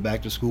SROs for the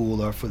back to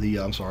school or for the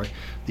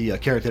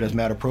Character Does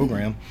Matter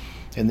program.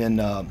 And then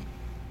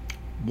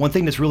one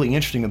thing that's really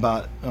interesting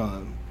about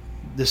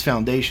this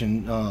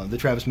foundation, the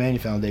Travis Manion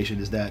Foundation,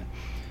 is that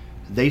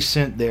they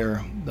sent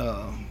their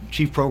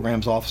chief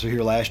programs officer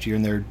here last year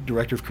and their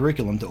director of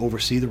curriculum to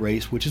oversee the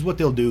race, which is what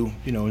they'll do,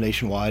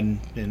 nationwide.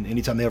 And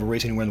anytime they have a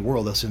race anywhere in the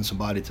world, they'll send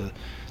somebody to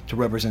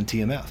represent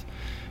TMF.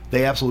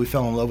 They absolutely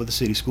fell in love with the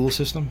city school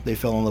system. They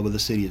fell in love with the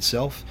city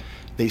itself.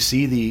 They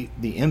see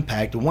the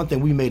impact. The one thing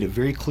we made it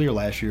very clear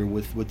last year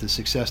with the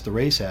success the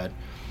race had,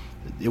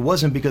 it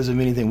wasn't because of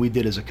anything we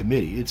did as a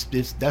committee.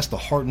 That's the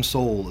heart and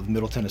soul of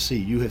Middle Tennessee.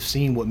 You have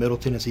seen what Middle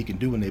Tennessee can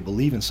do when they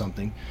believe in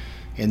something,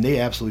 and they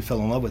absolutely fell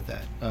in love with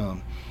that.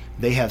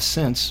 They have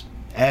since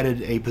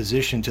added a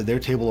position to their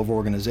table of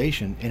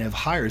organization and have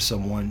hired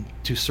someone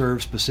to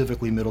serve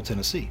specifically Middle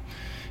Tennessee.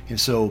 And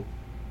so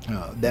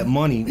that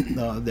money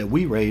that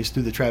we raised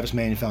through the Travis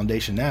Manion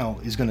Foundation now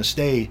is going to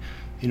stay,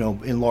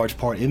 in large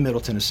part in Middle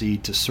Tennessee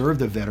to serve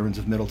the veterans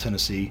of Middle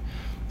Tennessee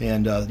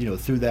and,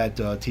 through that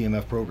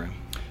TMF program.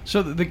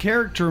 So the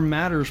Character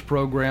Matters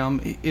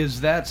program,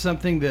 is that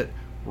something that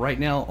right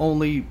now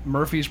only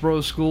Murfreesboro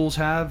schools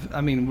have?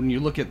 I mean, when you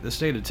look at the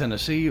state of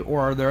Tennessee,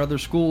 or are there other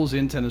schools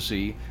in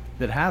Tennessee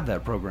that have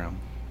that program?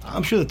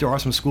 I'm sure that there are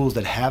some schools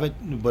that have it,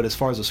 but as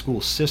far as the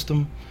school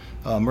system,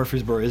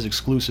 Murfreesboro is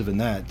exclusive in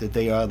that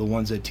they are the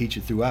ones that teach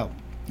it throughout.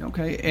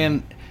 Okay,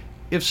 and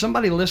if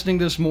somebody listening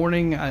this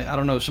morning, I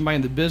don't know, somebody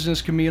in the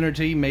business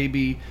community,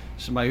 maybe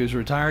somebody who's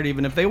retired,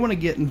 even if they want to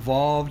get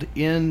involved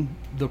in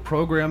the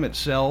program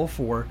itself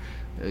or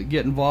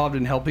get involved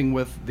in helping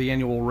with the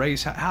annual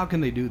race, how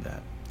can they do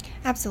that?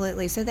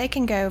 Absolutely. So they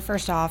can go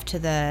first off to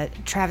the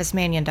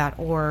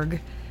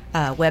travismanion.org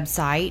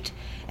website,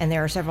 and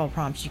there are several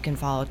prompts you can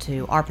follow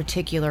to our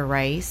particular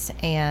race.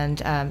 And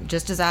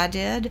just as I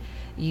did,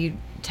 you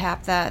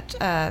tap that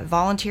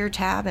volunteer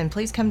tab and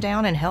please come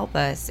down and help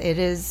us. It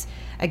is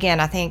again,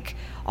 I think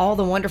all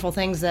the wonderful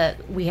things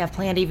that we have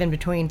planned even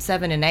between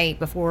 7 and 8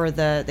 before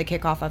the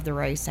kickoff of the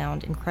race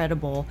sound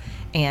incredible.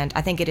 And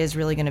I think it is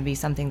really going to be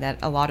something that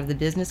a lot of the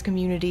business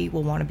community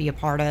will want to be a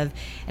part of.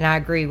 And I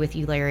agree with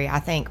you, Larry. I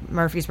think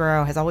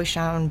Murfreesboro has always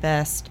shown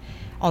best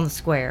on the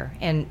square,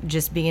 and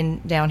just being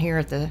down here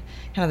at the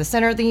kind of the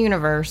center of the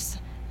universe,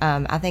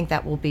 I think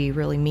that will be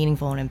really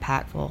meaningful and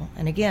impactful.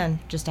 And again,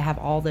 just to have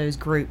all those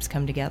groups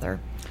come together.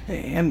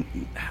 And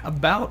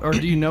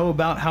do you know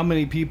about how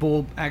many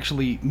people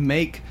actually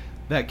make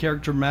that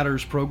Character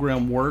Matters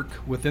program work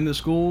within the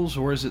schools,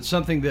 or is it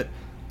something that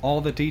all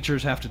the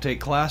teachers have to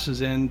take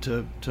classes in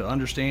to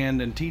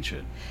understand and teach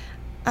it?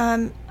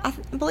 I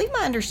believe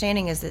my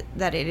understanding is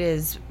that it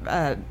is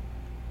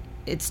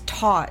it's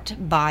taught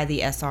by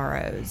the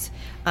SROs.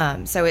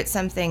 So it's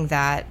something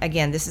that,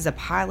 again, this is a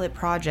pilot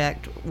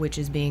project which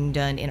is being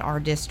done in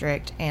our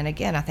district. And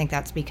again, I think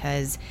that's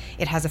because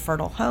it has a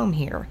fertile home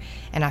here.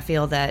 And I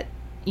feel that,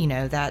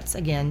 that's,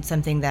 again,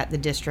 something that the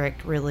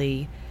district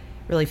really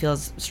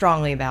feels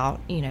strongly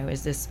about,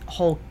 is this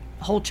whole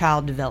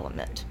child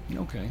development.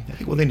 Okay. I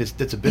think one thing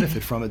that's a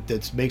benefit from it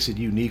that makes it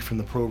unique from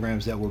the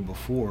programs that were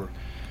before,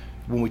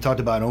 when we talked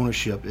about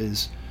ownership,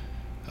 is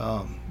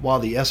while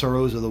the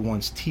SROs are the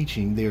ones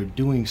teaching, they're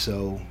doing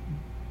so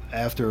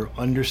after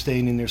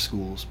understanding their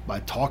schools, by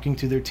talking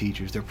to their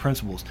teachers, their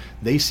principals.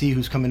 They see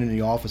who's coming into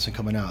the office and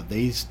coming out.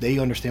 They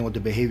understand what the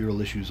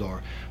behavioral issues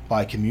are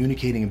by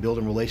communicating and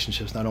building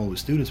relationships not only with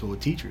students but with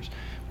teachers,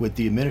 with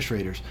the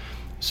administrators.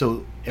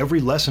 So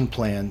every lesson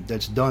plan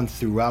that's done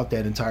throughout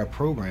that entire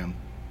program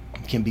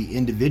can be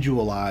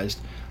individualized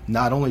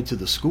not only to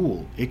the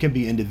school, it can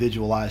be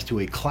individualized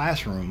to a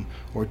classroom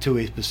or to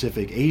a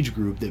specific age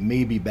group that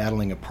may be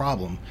battling a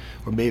problem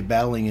or may be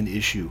battling an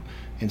issue.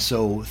 And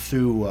so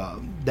through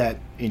that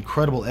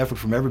incredible effort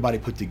from everybody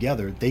put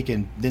together, they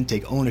can then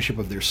take ownership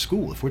of their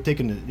school. If we're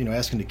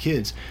asking the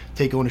kids,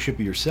 take ownership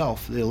of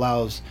yourself, it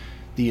allows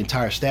the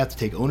entire staff to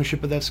take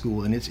ownership of that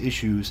school and its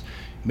issues,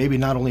 maybe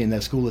not only in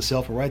that school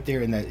itself, but right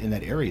there in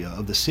that area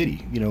of the city,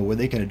 where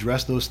they can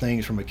address those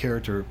things from a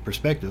character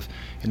perspective,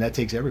 and that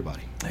takes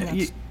everybody.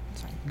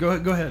 Go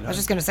ahead. I was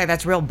just going to say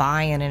that's real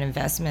buy-in and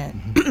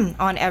investment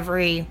on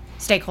every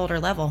stakeholder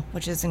level,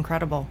 which is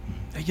incredible.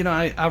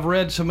 I've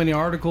read so many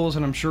articles,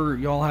 and I'm sure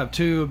y'all have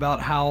too,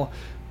 about how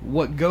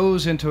what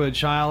goes into a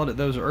child at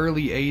those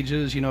early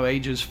ages,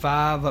 ages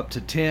 5 up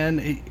to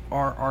 10,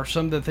 are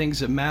some of the things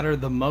that matter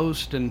the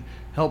most and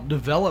help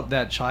develop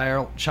that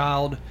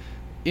child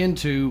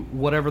into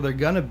whatever they're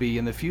going to be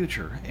in the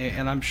future.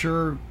 And I'm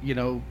sure,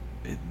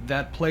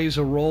 that plays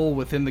a role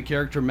within the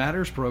Character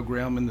Matters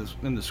program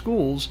in the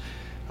schools.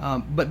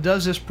 But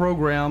does this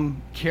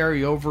program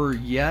carry over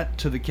yet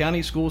to the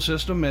county school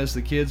system as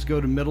the kids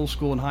go to middle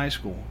school and high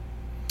school?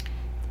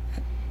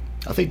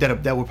 I think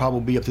that would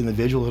probably be up to the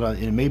individual,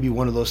 and it may be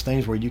one of those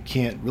things where you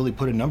can't really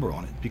put a number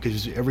on it,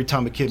 because every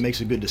time a kid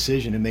makes a good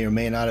decision, it may or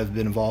may not have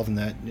been involved in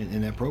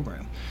that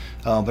program.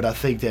 But I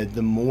think that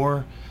the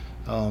more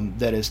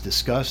that is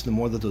discussed, the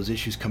more that those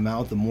issues come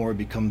out, the more it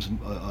becomes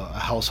a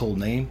household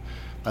name.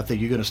 I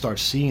think you're going to start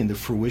seeing the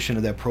fruition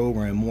of that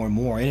program more and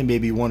more, and it may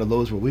be one of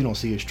those where we don't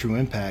see its true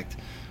impact,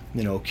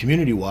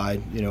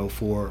 community-wide,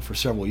 for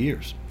several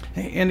years.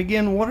 And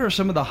again, what are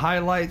some of the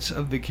highlights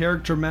of the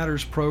Character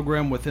Matters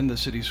program within the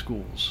city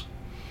schools?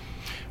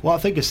 Well, I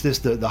think it's this: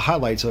 the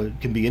highlights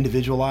can be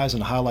individualized,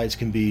 and the highlights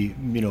can be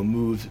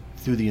moved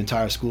through the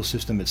entire school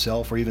system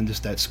itself, or even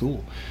just that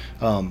school.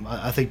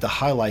 I think the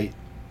highlight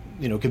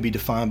can be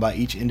defined by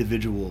each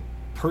individual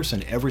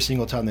person every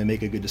single time they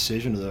make a good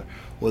decision, or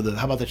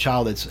how about the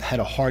child that's had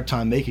a hard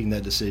time making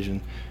that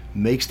decision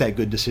makes that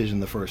good decision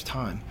the first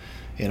time,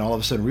 and all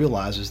of a sudden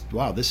realizes,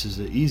 wow, this is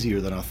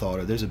easier than I thought,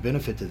 or there's a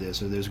benefit to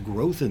this, or there's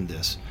growth in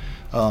this.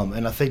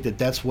 And I think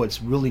that's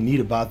what's really neat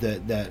about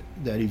that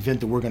event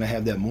that we're going to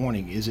have that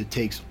morning, is it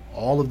takes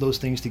all of those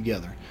things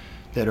together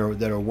that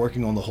are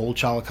working on the whole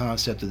child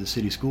concept that the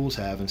city schools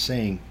have, and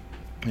saying,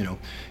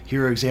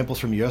 here are examples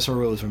from your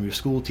SROs, from your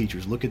school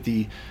teachers. Look at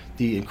the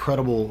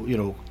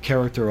incredible,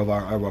 character of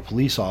our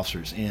police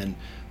officers and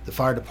the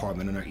fire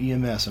department and our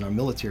EMS and our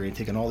military, and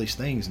taking all these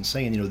things and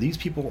saying, these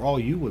people were all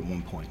you at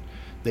one point.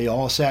 They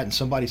all sat in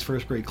somebody's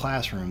first grade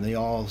classroom. They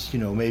all,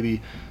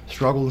 maybe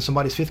struggled in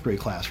somebody's fifth grade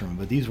classroom,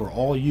 but these were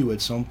all you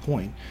at some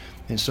point.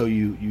 And so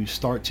you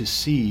start to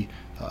see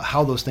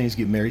how those things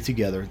get married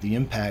together, the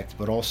impact,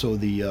 but also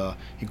the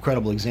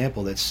incredible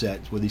example that's set,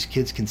 where these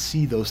kids can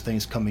see those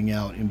things coming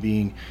out and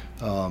being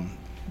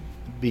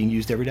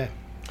used every day.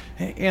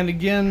 And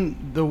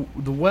again, the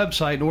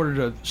website, in order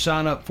to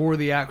sign up for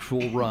the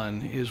actual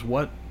run, is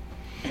what?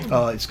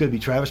 It's going to be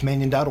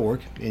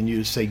travismanion.org, and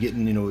you say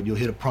you'll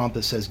hit a prompt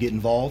that says get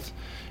involved,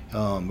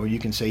 or you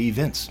can say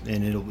events,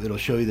 and it'll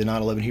show you the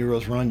 9/11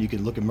 Heroes Run. You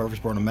can look at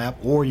Murfreesboro on a map,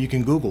 or you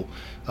can Google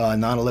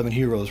 9/11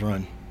 Heroes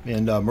Run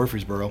in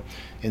Murfreesboro,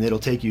 and it'll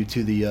take you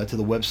to the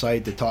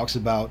website that talks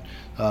about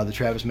the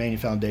Travis Manion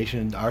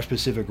Foundation, our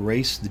specific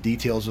race, the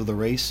details of the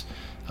race,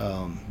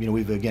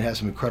 We've again had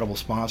some incredible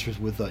sponsors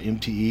with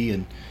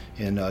MTE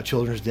and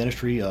Children's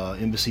Dentistry.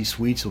 Embassy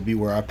Suites will be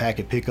where our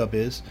packet pickup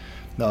is.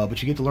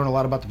 But you get to learn a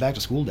lot about the Back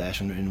to School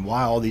Dash and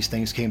why all these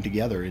things came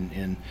together,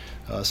 and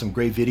some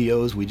great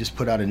videos. We just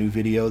put out a new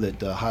video that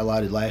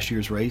highlighted last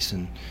year's race,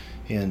 and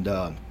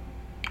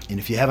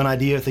if you have an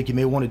idea, think you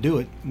may want to do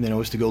it,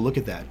 is to go look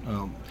at that.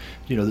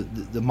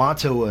 The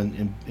motto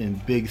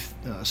and big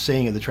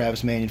saying of the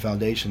Travis Manion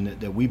Foundation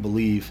that we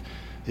believe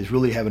is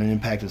really having an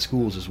impact in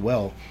schools as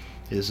well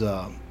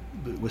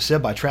was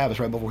said by Travis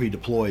right before he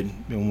deployed,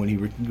 when he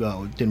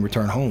didn't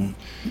return home,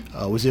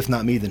 was if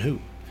not me, then who?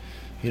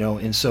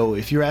 And so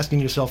if you're asking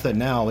yourself that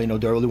now,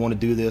 do I really want to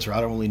do this, or I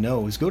don't really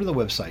know, is go to the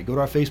website, go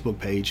to our Facebook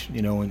page,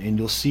 and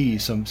you'll see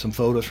some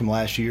photos from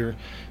last year,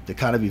 the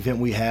kind of event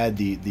we had,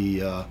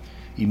 the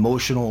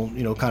emotional,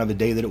 kind of a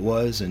day that it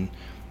was, and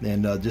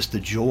just the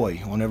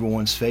joy on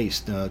everyone's face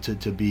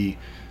to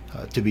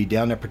be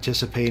down there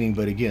participating,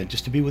 but again,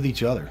 just to be with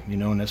each other,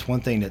 and that's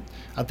one thing that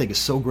I think is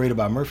so great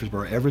about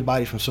Murfreesboro.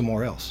 Everybody's from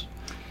somewhere else.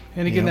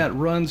 And again, that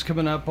run's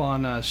coming up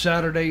on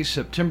Saturday,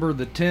 September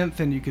the 10th,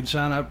 and you can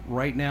sign up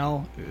right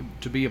now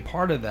to be a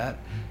part of that.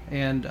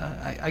 And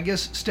I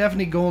guess,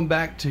 Stephanie, going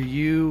back to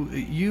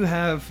you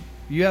have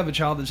a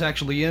child that's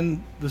actually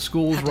in the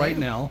schools right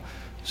now.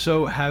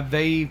 So have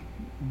they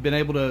been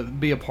able to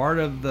be a part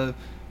of the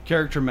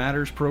Character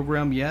Matters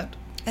program yet?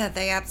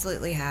 They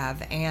absolutely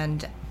have.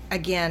 And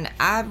again,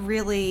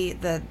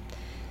 the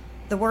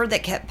word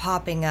that kept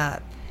popping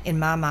up in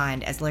my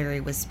mind as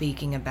Larry was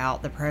speaking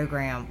about the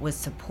program was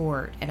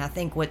support. And I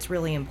think what's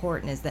really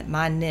important is that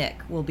my Nick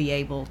will be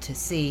able to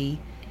see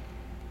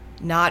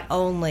not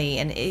only,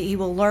 and he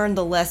will learn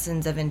the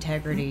lessons of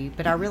integrity,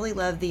 but I really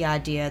love the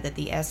idea that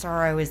the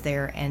SRO is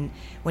there, and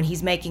when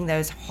he's making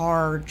those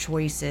hard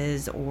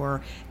choices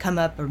or come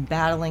up or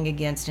battling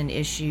against an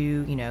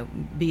issue,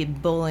 be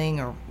it bullying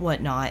or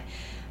whatnot,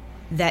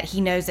 that he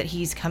knows that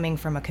he's coming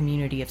from a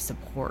community of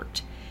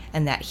support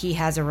and that he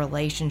has a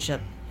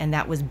relationship, and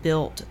that was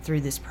built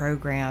through this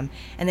program.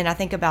 And then I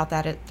think about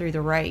that through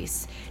the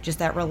race, just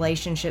that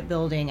relationship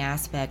building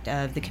aspect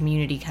of the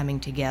community coming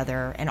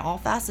together, and all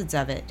facets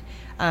of it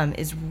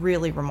is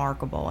really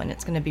remarkable, and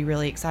it's going to be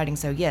really exciting.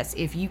 So yes,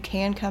 if you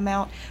can come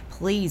out,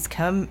 please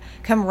come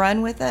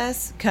run with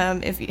us.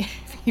 Come if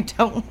you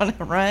don't want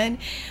to run,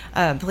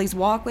 please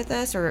walk with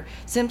us, or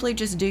simply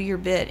just do your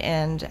bit.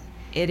 And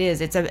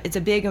it's a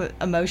big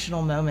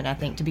emotional moment, I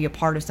think, to be a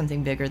part of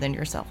something bigger than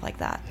yourself like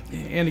that.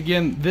 And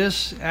again,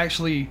 this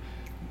actually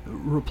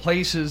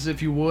replaces,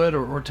 if you would,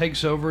 or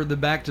takes over the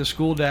Back to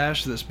School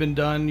Dash that's been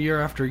done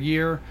year after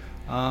year,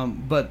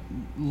 but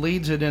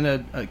leads it in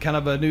a kind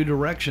of a new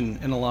direction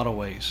in a lot of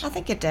ways. I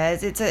think it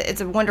does.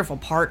 It's a wonderful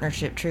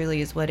partnership,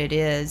 truly is what it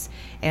is.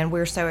 And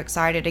we're so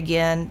excited.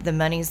 Again, the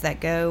monies that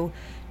go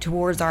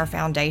towards our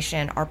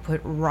foundation are put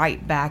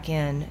right back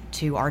in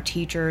to our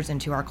teachers and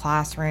to our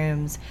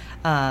classrooms.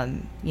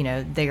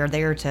 They are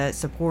there to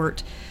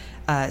support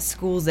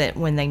schools that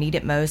when they need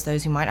it most,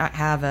 those who might not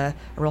have a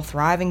real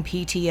thriving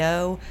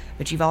PTO,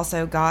 but you've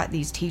also got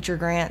these teacher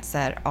grants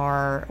that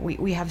are,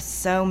 we have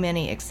so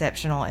many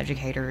exceptional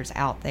educators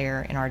out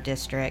there in our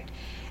district.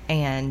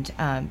 And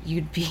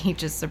you'd be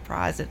just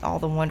surprised at all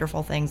the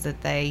wonderful things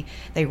that they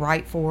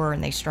write for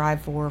and they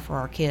strive for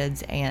our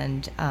kids.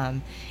 And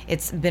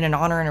it's been an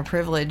honor and a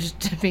privilege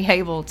to be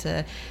able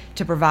to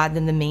provide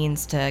them the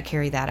means to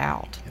carry that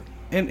out.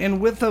 And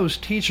with those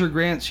teacher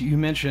grants you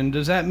mentioned,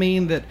 does that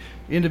mean that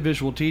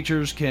individual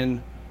teachers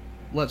can,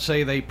 let's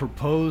say they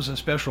propose a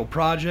special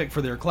project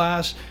for their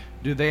class,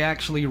 do they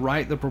actually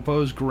write the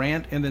proposed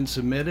grant and then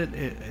submit it?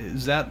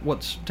 Is that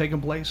what's taking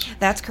place?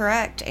 That's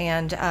correct.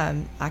 And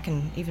I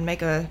can even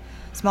make a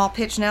small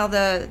pitch now.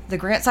 The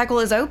grant cycle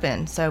is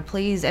open. So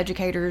please,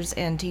 educators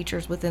and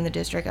teachers within the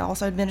district,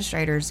 also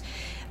administrators,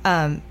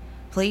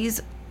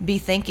 please be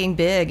thinking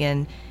big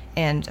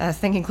and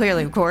thinking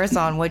clearly, of course,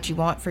 on what you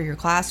want for your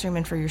classroom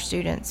and for your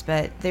students.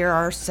 But there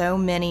are so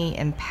many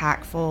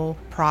impactful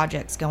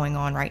projects going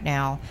on right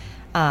now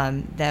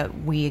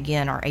that we,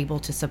 again, are able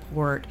to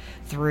support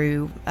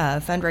through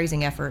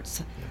fundraising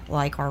efforts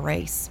like our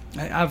race.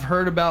 I've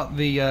heard about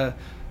the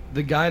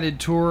guided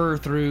tour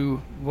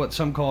through what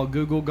some call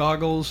Google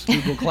Goggles,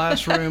 Google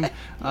Classroom,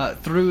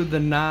 through the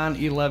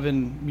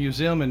 9/11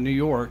 Museum in New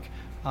York.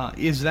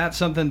 Is that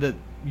something that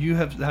you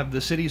have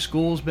the city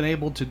schools been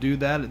able to do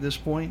that at this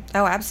point?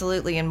 Oh,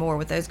 absolutely, and more.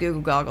 With those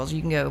Google Goggles, you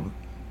can go,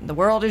 the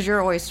world is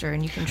your oyster,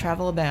 and you can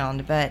travel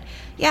abound. But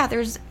yeah,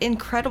 there's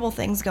incredible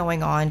things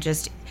going on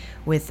just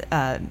with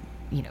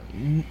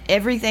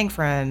everything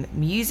from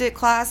music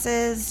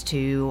classes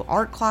to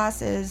art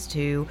classes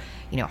to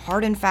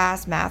hard and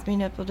fast math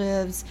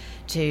manipulatives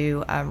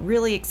to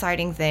really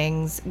exciting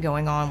things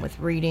going on with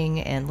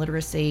reading and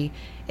literacy.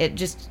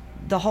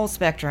 The whole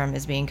spectrum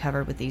is being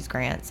covered with these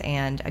grants.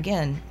 And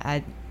again,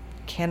 I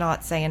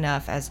cannot say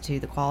enough as to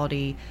the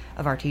quality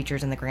of our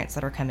teachers and the grants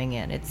that are coming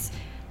in. It's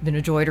been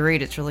a joy to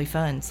read. It's really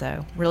fun.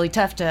 So really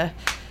tough to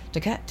to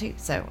cut too.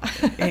 So,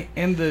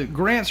 and the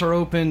grants are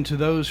open to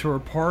those who are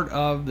part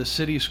of the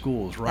city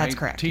schools, right? That's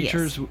correct.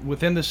 Teachers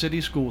within the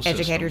city school system.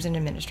 Educators and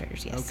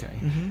administrators, yes. Okay.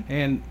 Mm-hmm.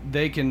 And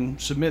they can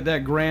submit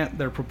that grant,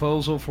 their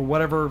proposal for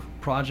whatever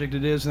project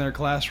it is in their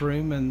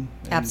classroom, and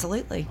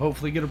absolutely,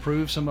 hopefully get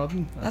approved. Some of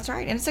them. That's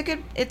right, and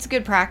it's a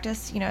good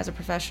practice. As a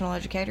professional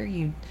educator,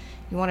 you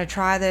want to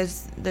try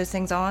those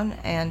things on,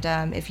 and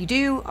if you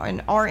do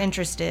and are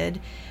interested.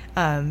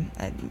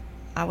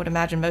 I would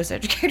imagine most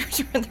educators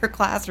are in their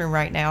classroom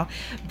right now.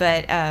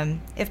 But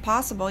if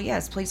possible,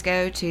 yes, please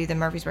go to the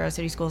Murfreesboro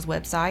City Schools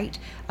website,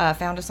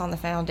 found us on the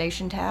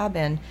Foundation tab,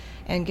 and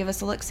give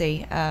us a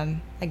look-see.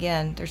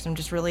 Again, there's some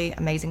just really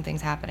amazing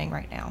things happening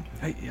right now.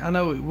 I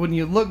know when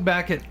you look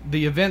back at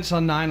the events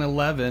on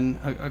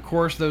 9/11, of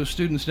course, those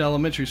students in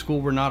elementary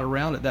school were not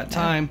around at that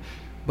time.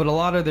 But a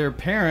lot of their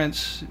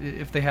parents,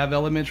 if they have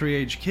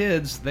elementary-age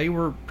kids, they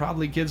were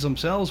probably kids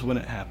themselves when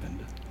it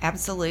happened.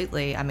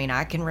 Absolutely. I mean,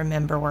 I can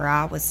remember where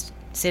I was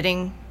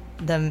sitting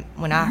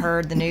when I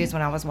heard the news,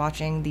 when I was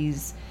watching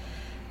these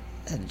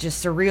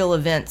just surreal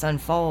events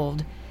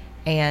unfold.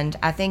 And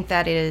I think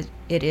that it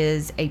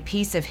is a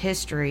piece of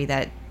history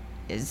that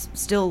is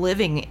still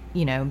living,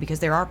 because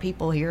there are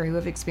people here who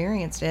have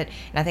experienced it.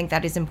 And I think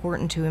that is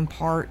important to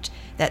impart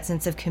that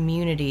sense of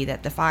community,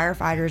 that the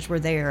firefighters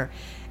were there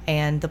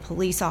and the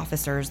police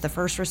officers, the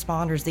first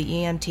responders, the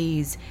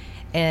EMTs,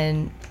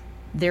 and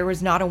there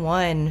was not a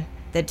one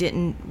that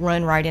didn't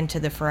run right into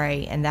the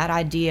fray. And that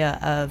idea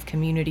of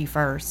community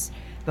first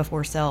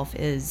before self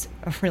is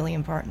a really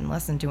important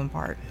lesson to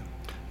impart.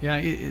 Yeah,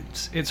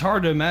 it's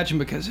hard to imagine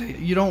because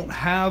you don't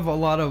have a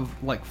lot of,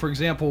 like, for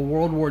example,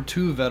 World War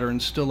II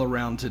veterans still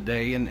around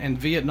today, and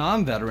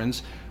Vietnam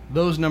veterans.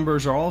 Those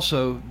numbers are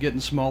also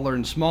getting smaller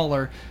and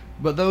smaller.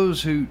 But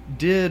those who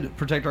did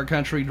protect our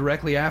country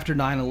directly after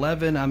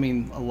 9/11, I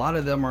mean, a lot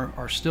of them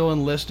are still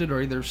enlisted,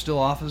 or they're still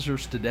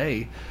officers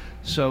today.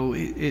 So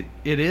it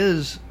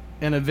is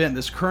an event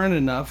that's current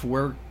enough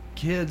where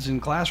kids in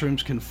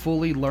classrooms can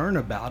fully learn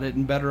about it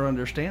and better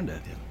understand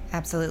it.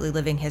 Absolutely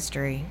living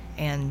history,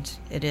 and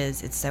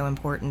it's so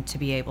important to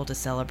be able to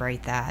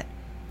celebrate that.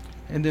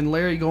 And then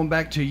Larry, going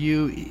back to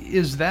you,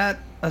 is that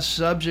a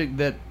subject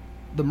that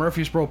the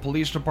Murfreesboro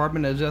Police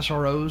Department as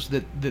SROs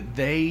that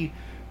they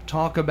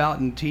talk about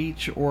and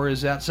teach, or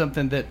is that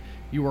something that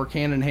you work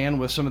hand in hand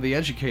with some of the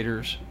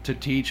educators to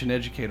teach and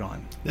educate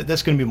on?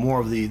 That's going to be more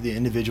of the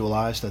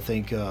individualized. I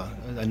think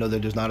I know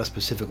that there's not a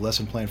specific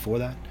lesson plan for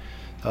that.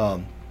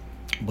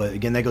 But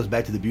again, that goes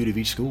back to the beauty of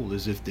each school,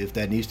 is if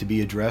that needs to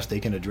be addressed, they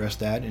can address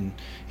that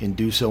and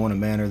do so in a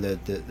manner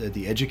that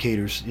the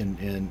educators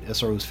and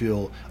SROs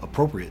feel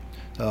appropriate,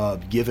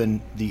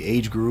 given the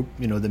age group,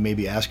 that may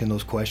be asking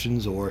those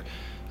questions. Or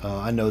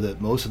I know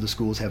that most of the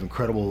schools have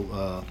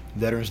incredible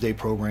Veterans Day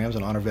programs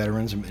and honor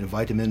veterans and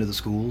invite them into the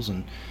schools.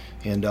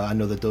 And I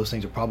know that those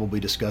things are probably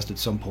discussed at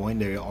some point.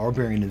 They are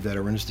bringing in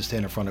veterans to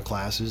stand in front of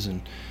classes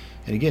and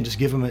again, just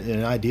give them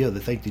an idea that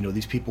think,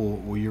 these people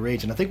were your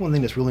age. And I think one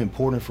thing that's really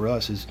important for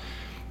us is,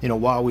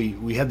 while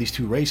we have these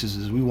two races,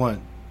 is we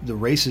want the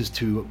races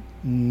to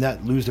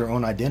not lose their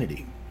own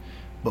identity,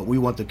 but we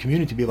want the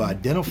community to be able to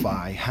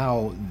identify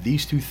how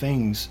these two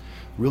things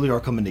really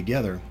are coming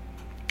together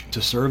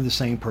to serve the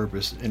same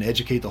purpose and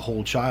educate the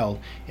whole child.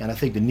 And I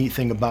think the neat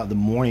thing about the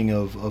morning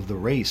of the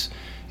race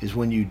is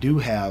when you do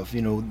have,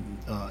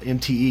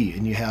 MTE,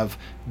 and you have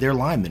their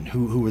linemen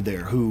who are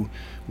there, who,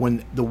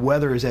 when the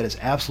weather is at its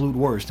absolute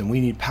worst and we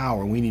need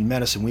power, we need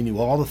medicine, we need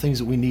all the things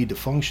that we need to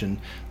function,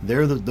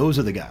 those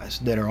are the guys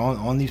that are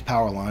on these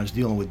power lines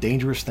dealing with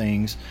dangerous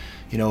things,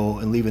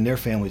 and leaving their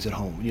families at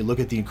home. When you look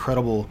at the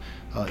incredible,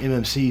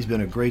 MMC has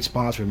been a great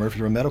sponsor of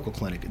Murfreesboro Medical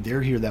Clinic.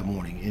 They're here that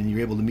morning, and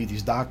you're able to meet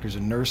these doctors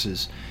and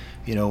nurses,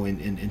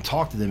 and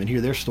talk to them and hear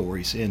their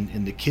stories,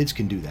 and the kids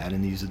can do that,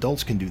 and these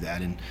adults can do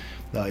that, and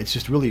it's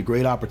just really a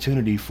great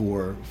opportunity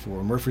for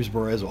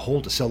Murfreesboro as a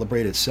whole to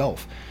celebrate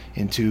itself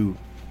and to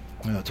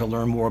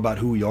learn more about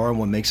who we are and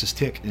what makes us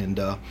tick. And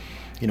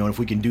if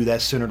we can do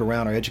that centered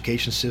around our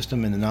education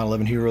system and the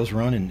 9/11 Heroes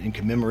Run and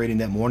commemorating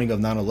that morning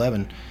of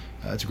 9/11,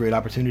 it's a great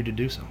opportunity to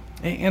do so.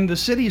 And the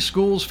City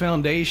Schools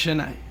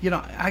Foundation,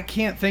 I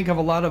can't think of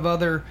a lot of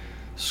other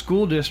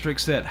school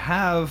districts that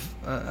have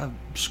a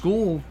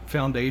school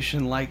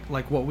foundation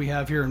like what we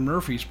have here in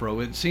Murfreesboro.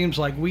 It seems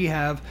like we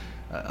have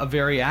a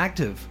very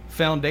active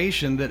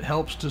foundation that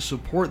helps to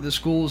support the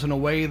schools in a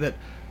way that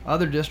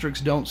other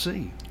districts don't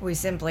see. We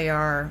simply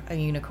are a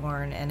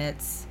unicorn, and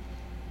it's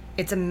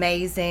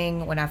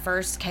amazing. When I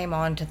first came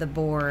onto the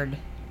board,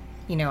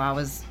 I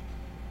was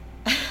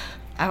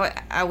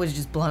I was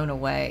just blown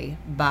away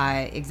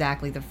by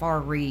exactly the far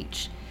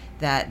reach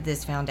that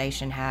this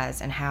foundation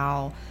has, and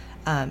how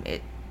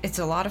it's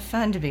a lot of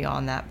fun to be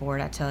on that board.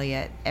 I tell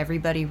you,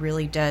 everybody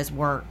really does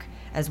work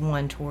as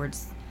one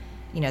towards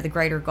the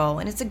greater goal,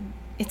 and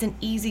it's an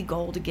easy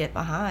goal to get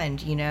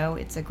behind.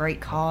 It's a great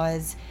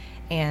cause.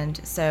 And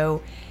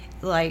so,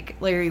 like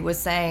Larry was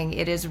saying,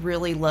 it is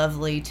really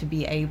lovely to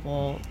be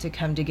able to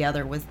come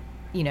together with,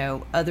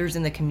 others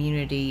in the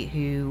community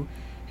who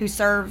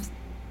serve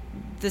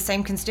the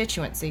same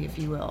constituency, if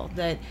you will,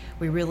 that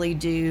we really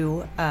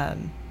do.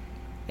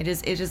 It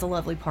is a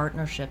lovely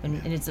partnership,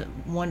 and it's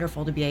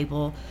wonderful to be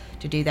able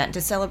to do that and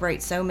to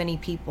celebrate so many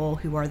people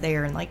who are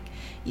there. And like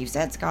you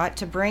said, Scott,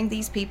 to bring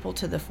these people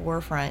to the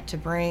forefront, to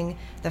bring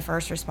the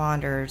first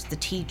responders, the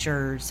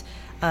teachers,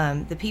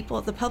 the people,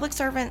 the public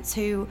servants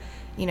who,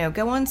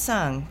 go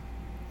unsung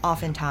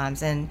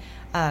oftentimes. And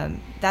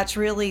that's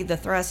really the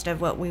thrust of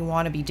what we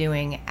want to be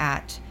doing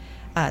at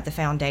the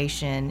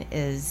foundation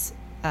is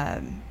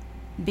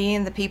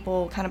being the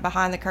people kind of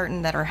behind the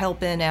curtain that are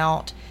helping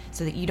out,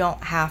 so that you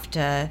don't have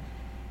to,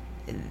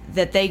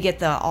 that they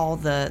get all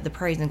the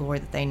praise and glory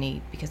that they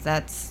need, because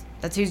that's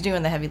who's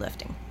doing the heavy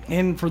lifting.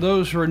 And for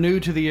those who are new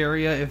to the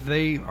area, if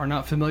they are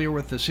not familiar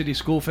with the City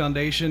School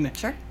Foundation,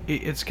 sure,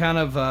 it's kind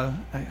of,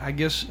 I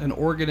guess, an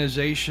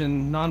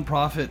organization,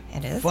 nonprofit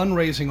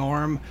fundraising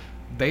arm,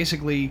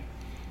 basically,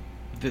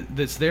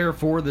 that's there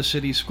for the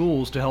city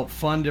schools to help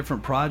fund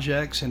different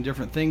projects and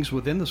different things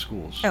within the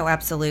schools. Oh,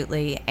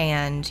 absolutely.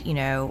 And,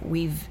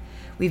 we've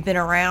been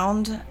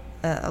around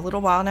a little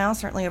while now,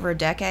 certainly over a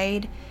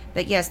decade.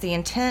 But yes, the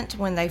intent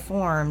when they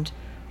formed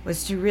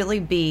was to really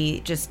be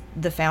just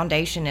the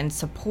foundation and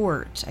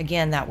support.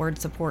 Again, that word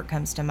support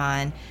comes to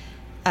mind,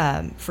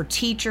 for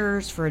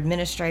teachers, for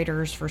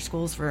administrators, for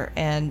schools,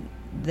 and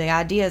the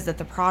idea is that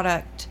the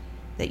product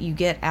that you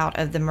get out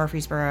of the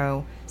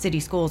Murfreesboro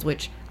City Schools,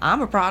 which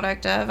I'm a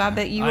product of, I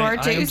bet you are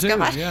too,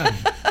 Scott.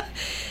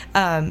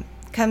 Yeah.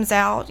 Comes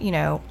out,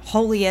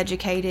 wholly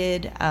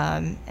educated,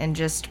 and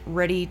just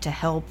ready to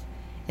help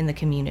in the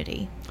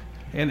community.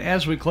 And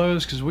as we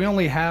close, because we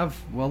only have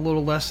a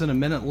little less than a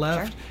minute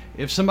left, sure,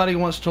 if somebody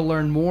wants to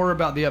learn more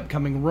about the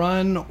upcoming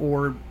run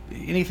or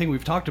anything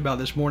we've talked about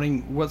this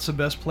morning, what's the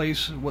best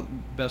place, what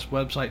best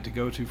website to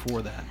go to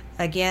for that?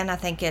 Again, I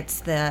think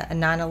it's the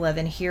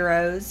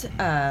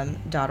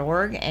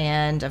 911heroes.org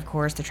and, of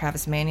course, the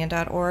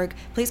travismanion.org.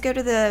 Please go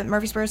to the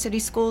Murfreesboro City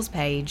Schools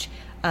page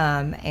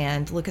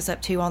and look us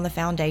up, too, on the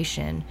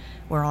foundation.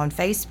 We're on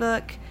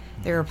Facebook.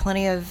 There are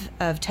plenty of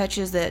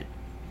touches that,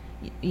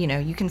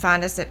 you can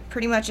find us at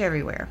pretty much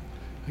everywhere.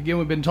 Again,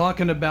 we've been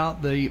talking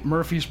about the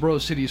Murfreesboro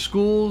City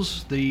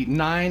Schools, the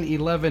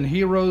 9/11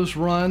 Heroes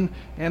Run,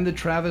 and the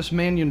Travis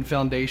Manion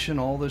Foundation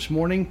all this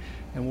morning.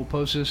 And we'll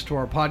post this to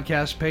our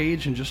podcast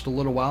page in just a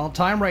little while.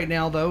 Time right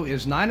now, though,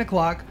 is 9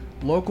 o'clock.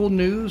 Local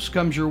news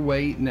comes your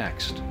way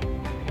next.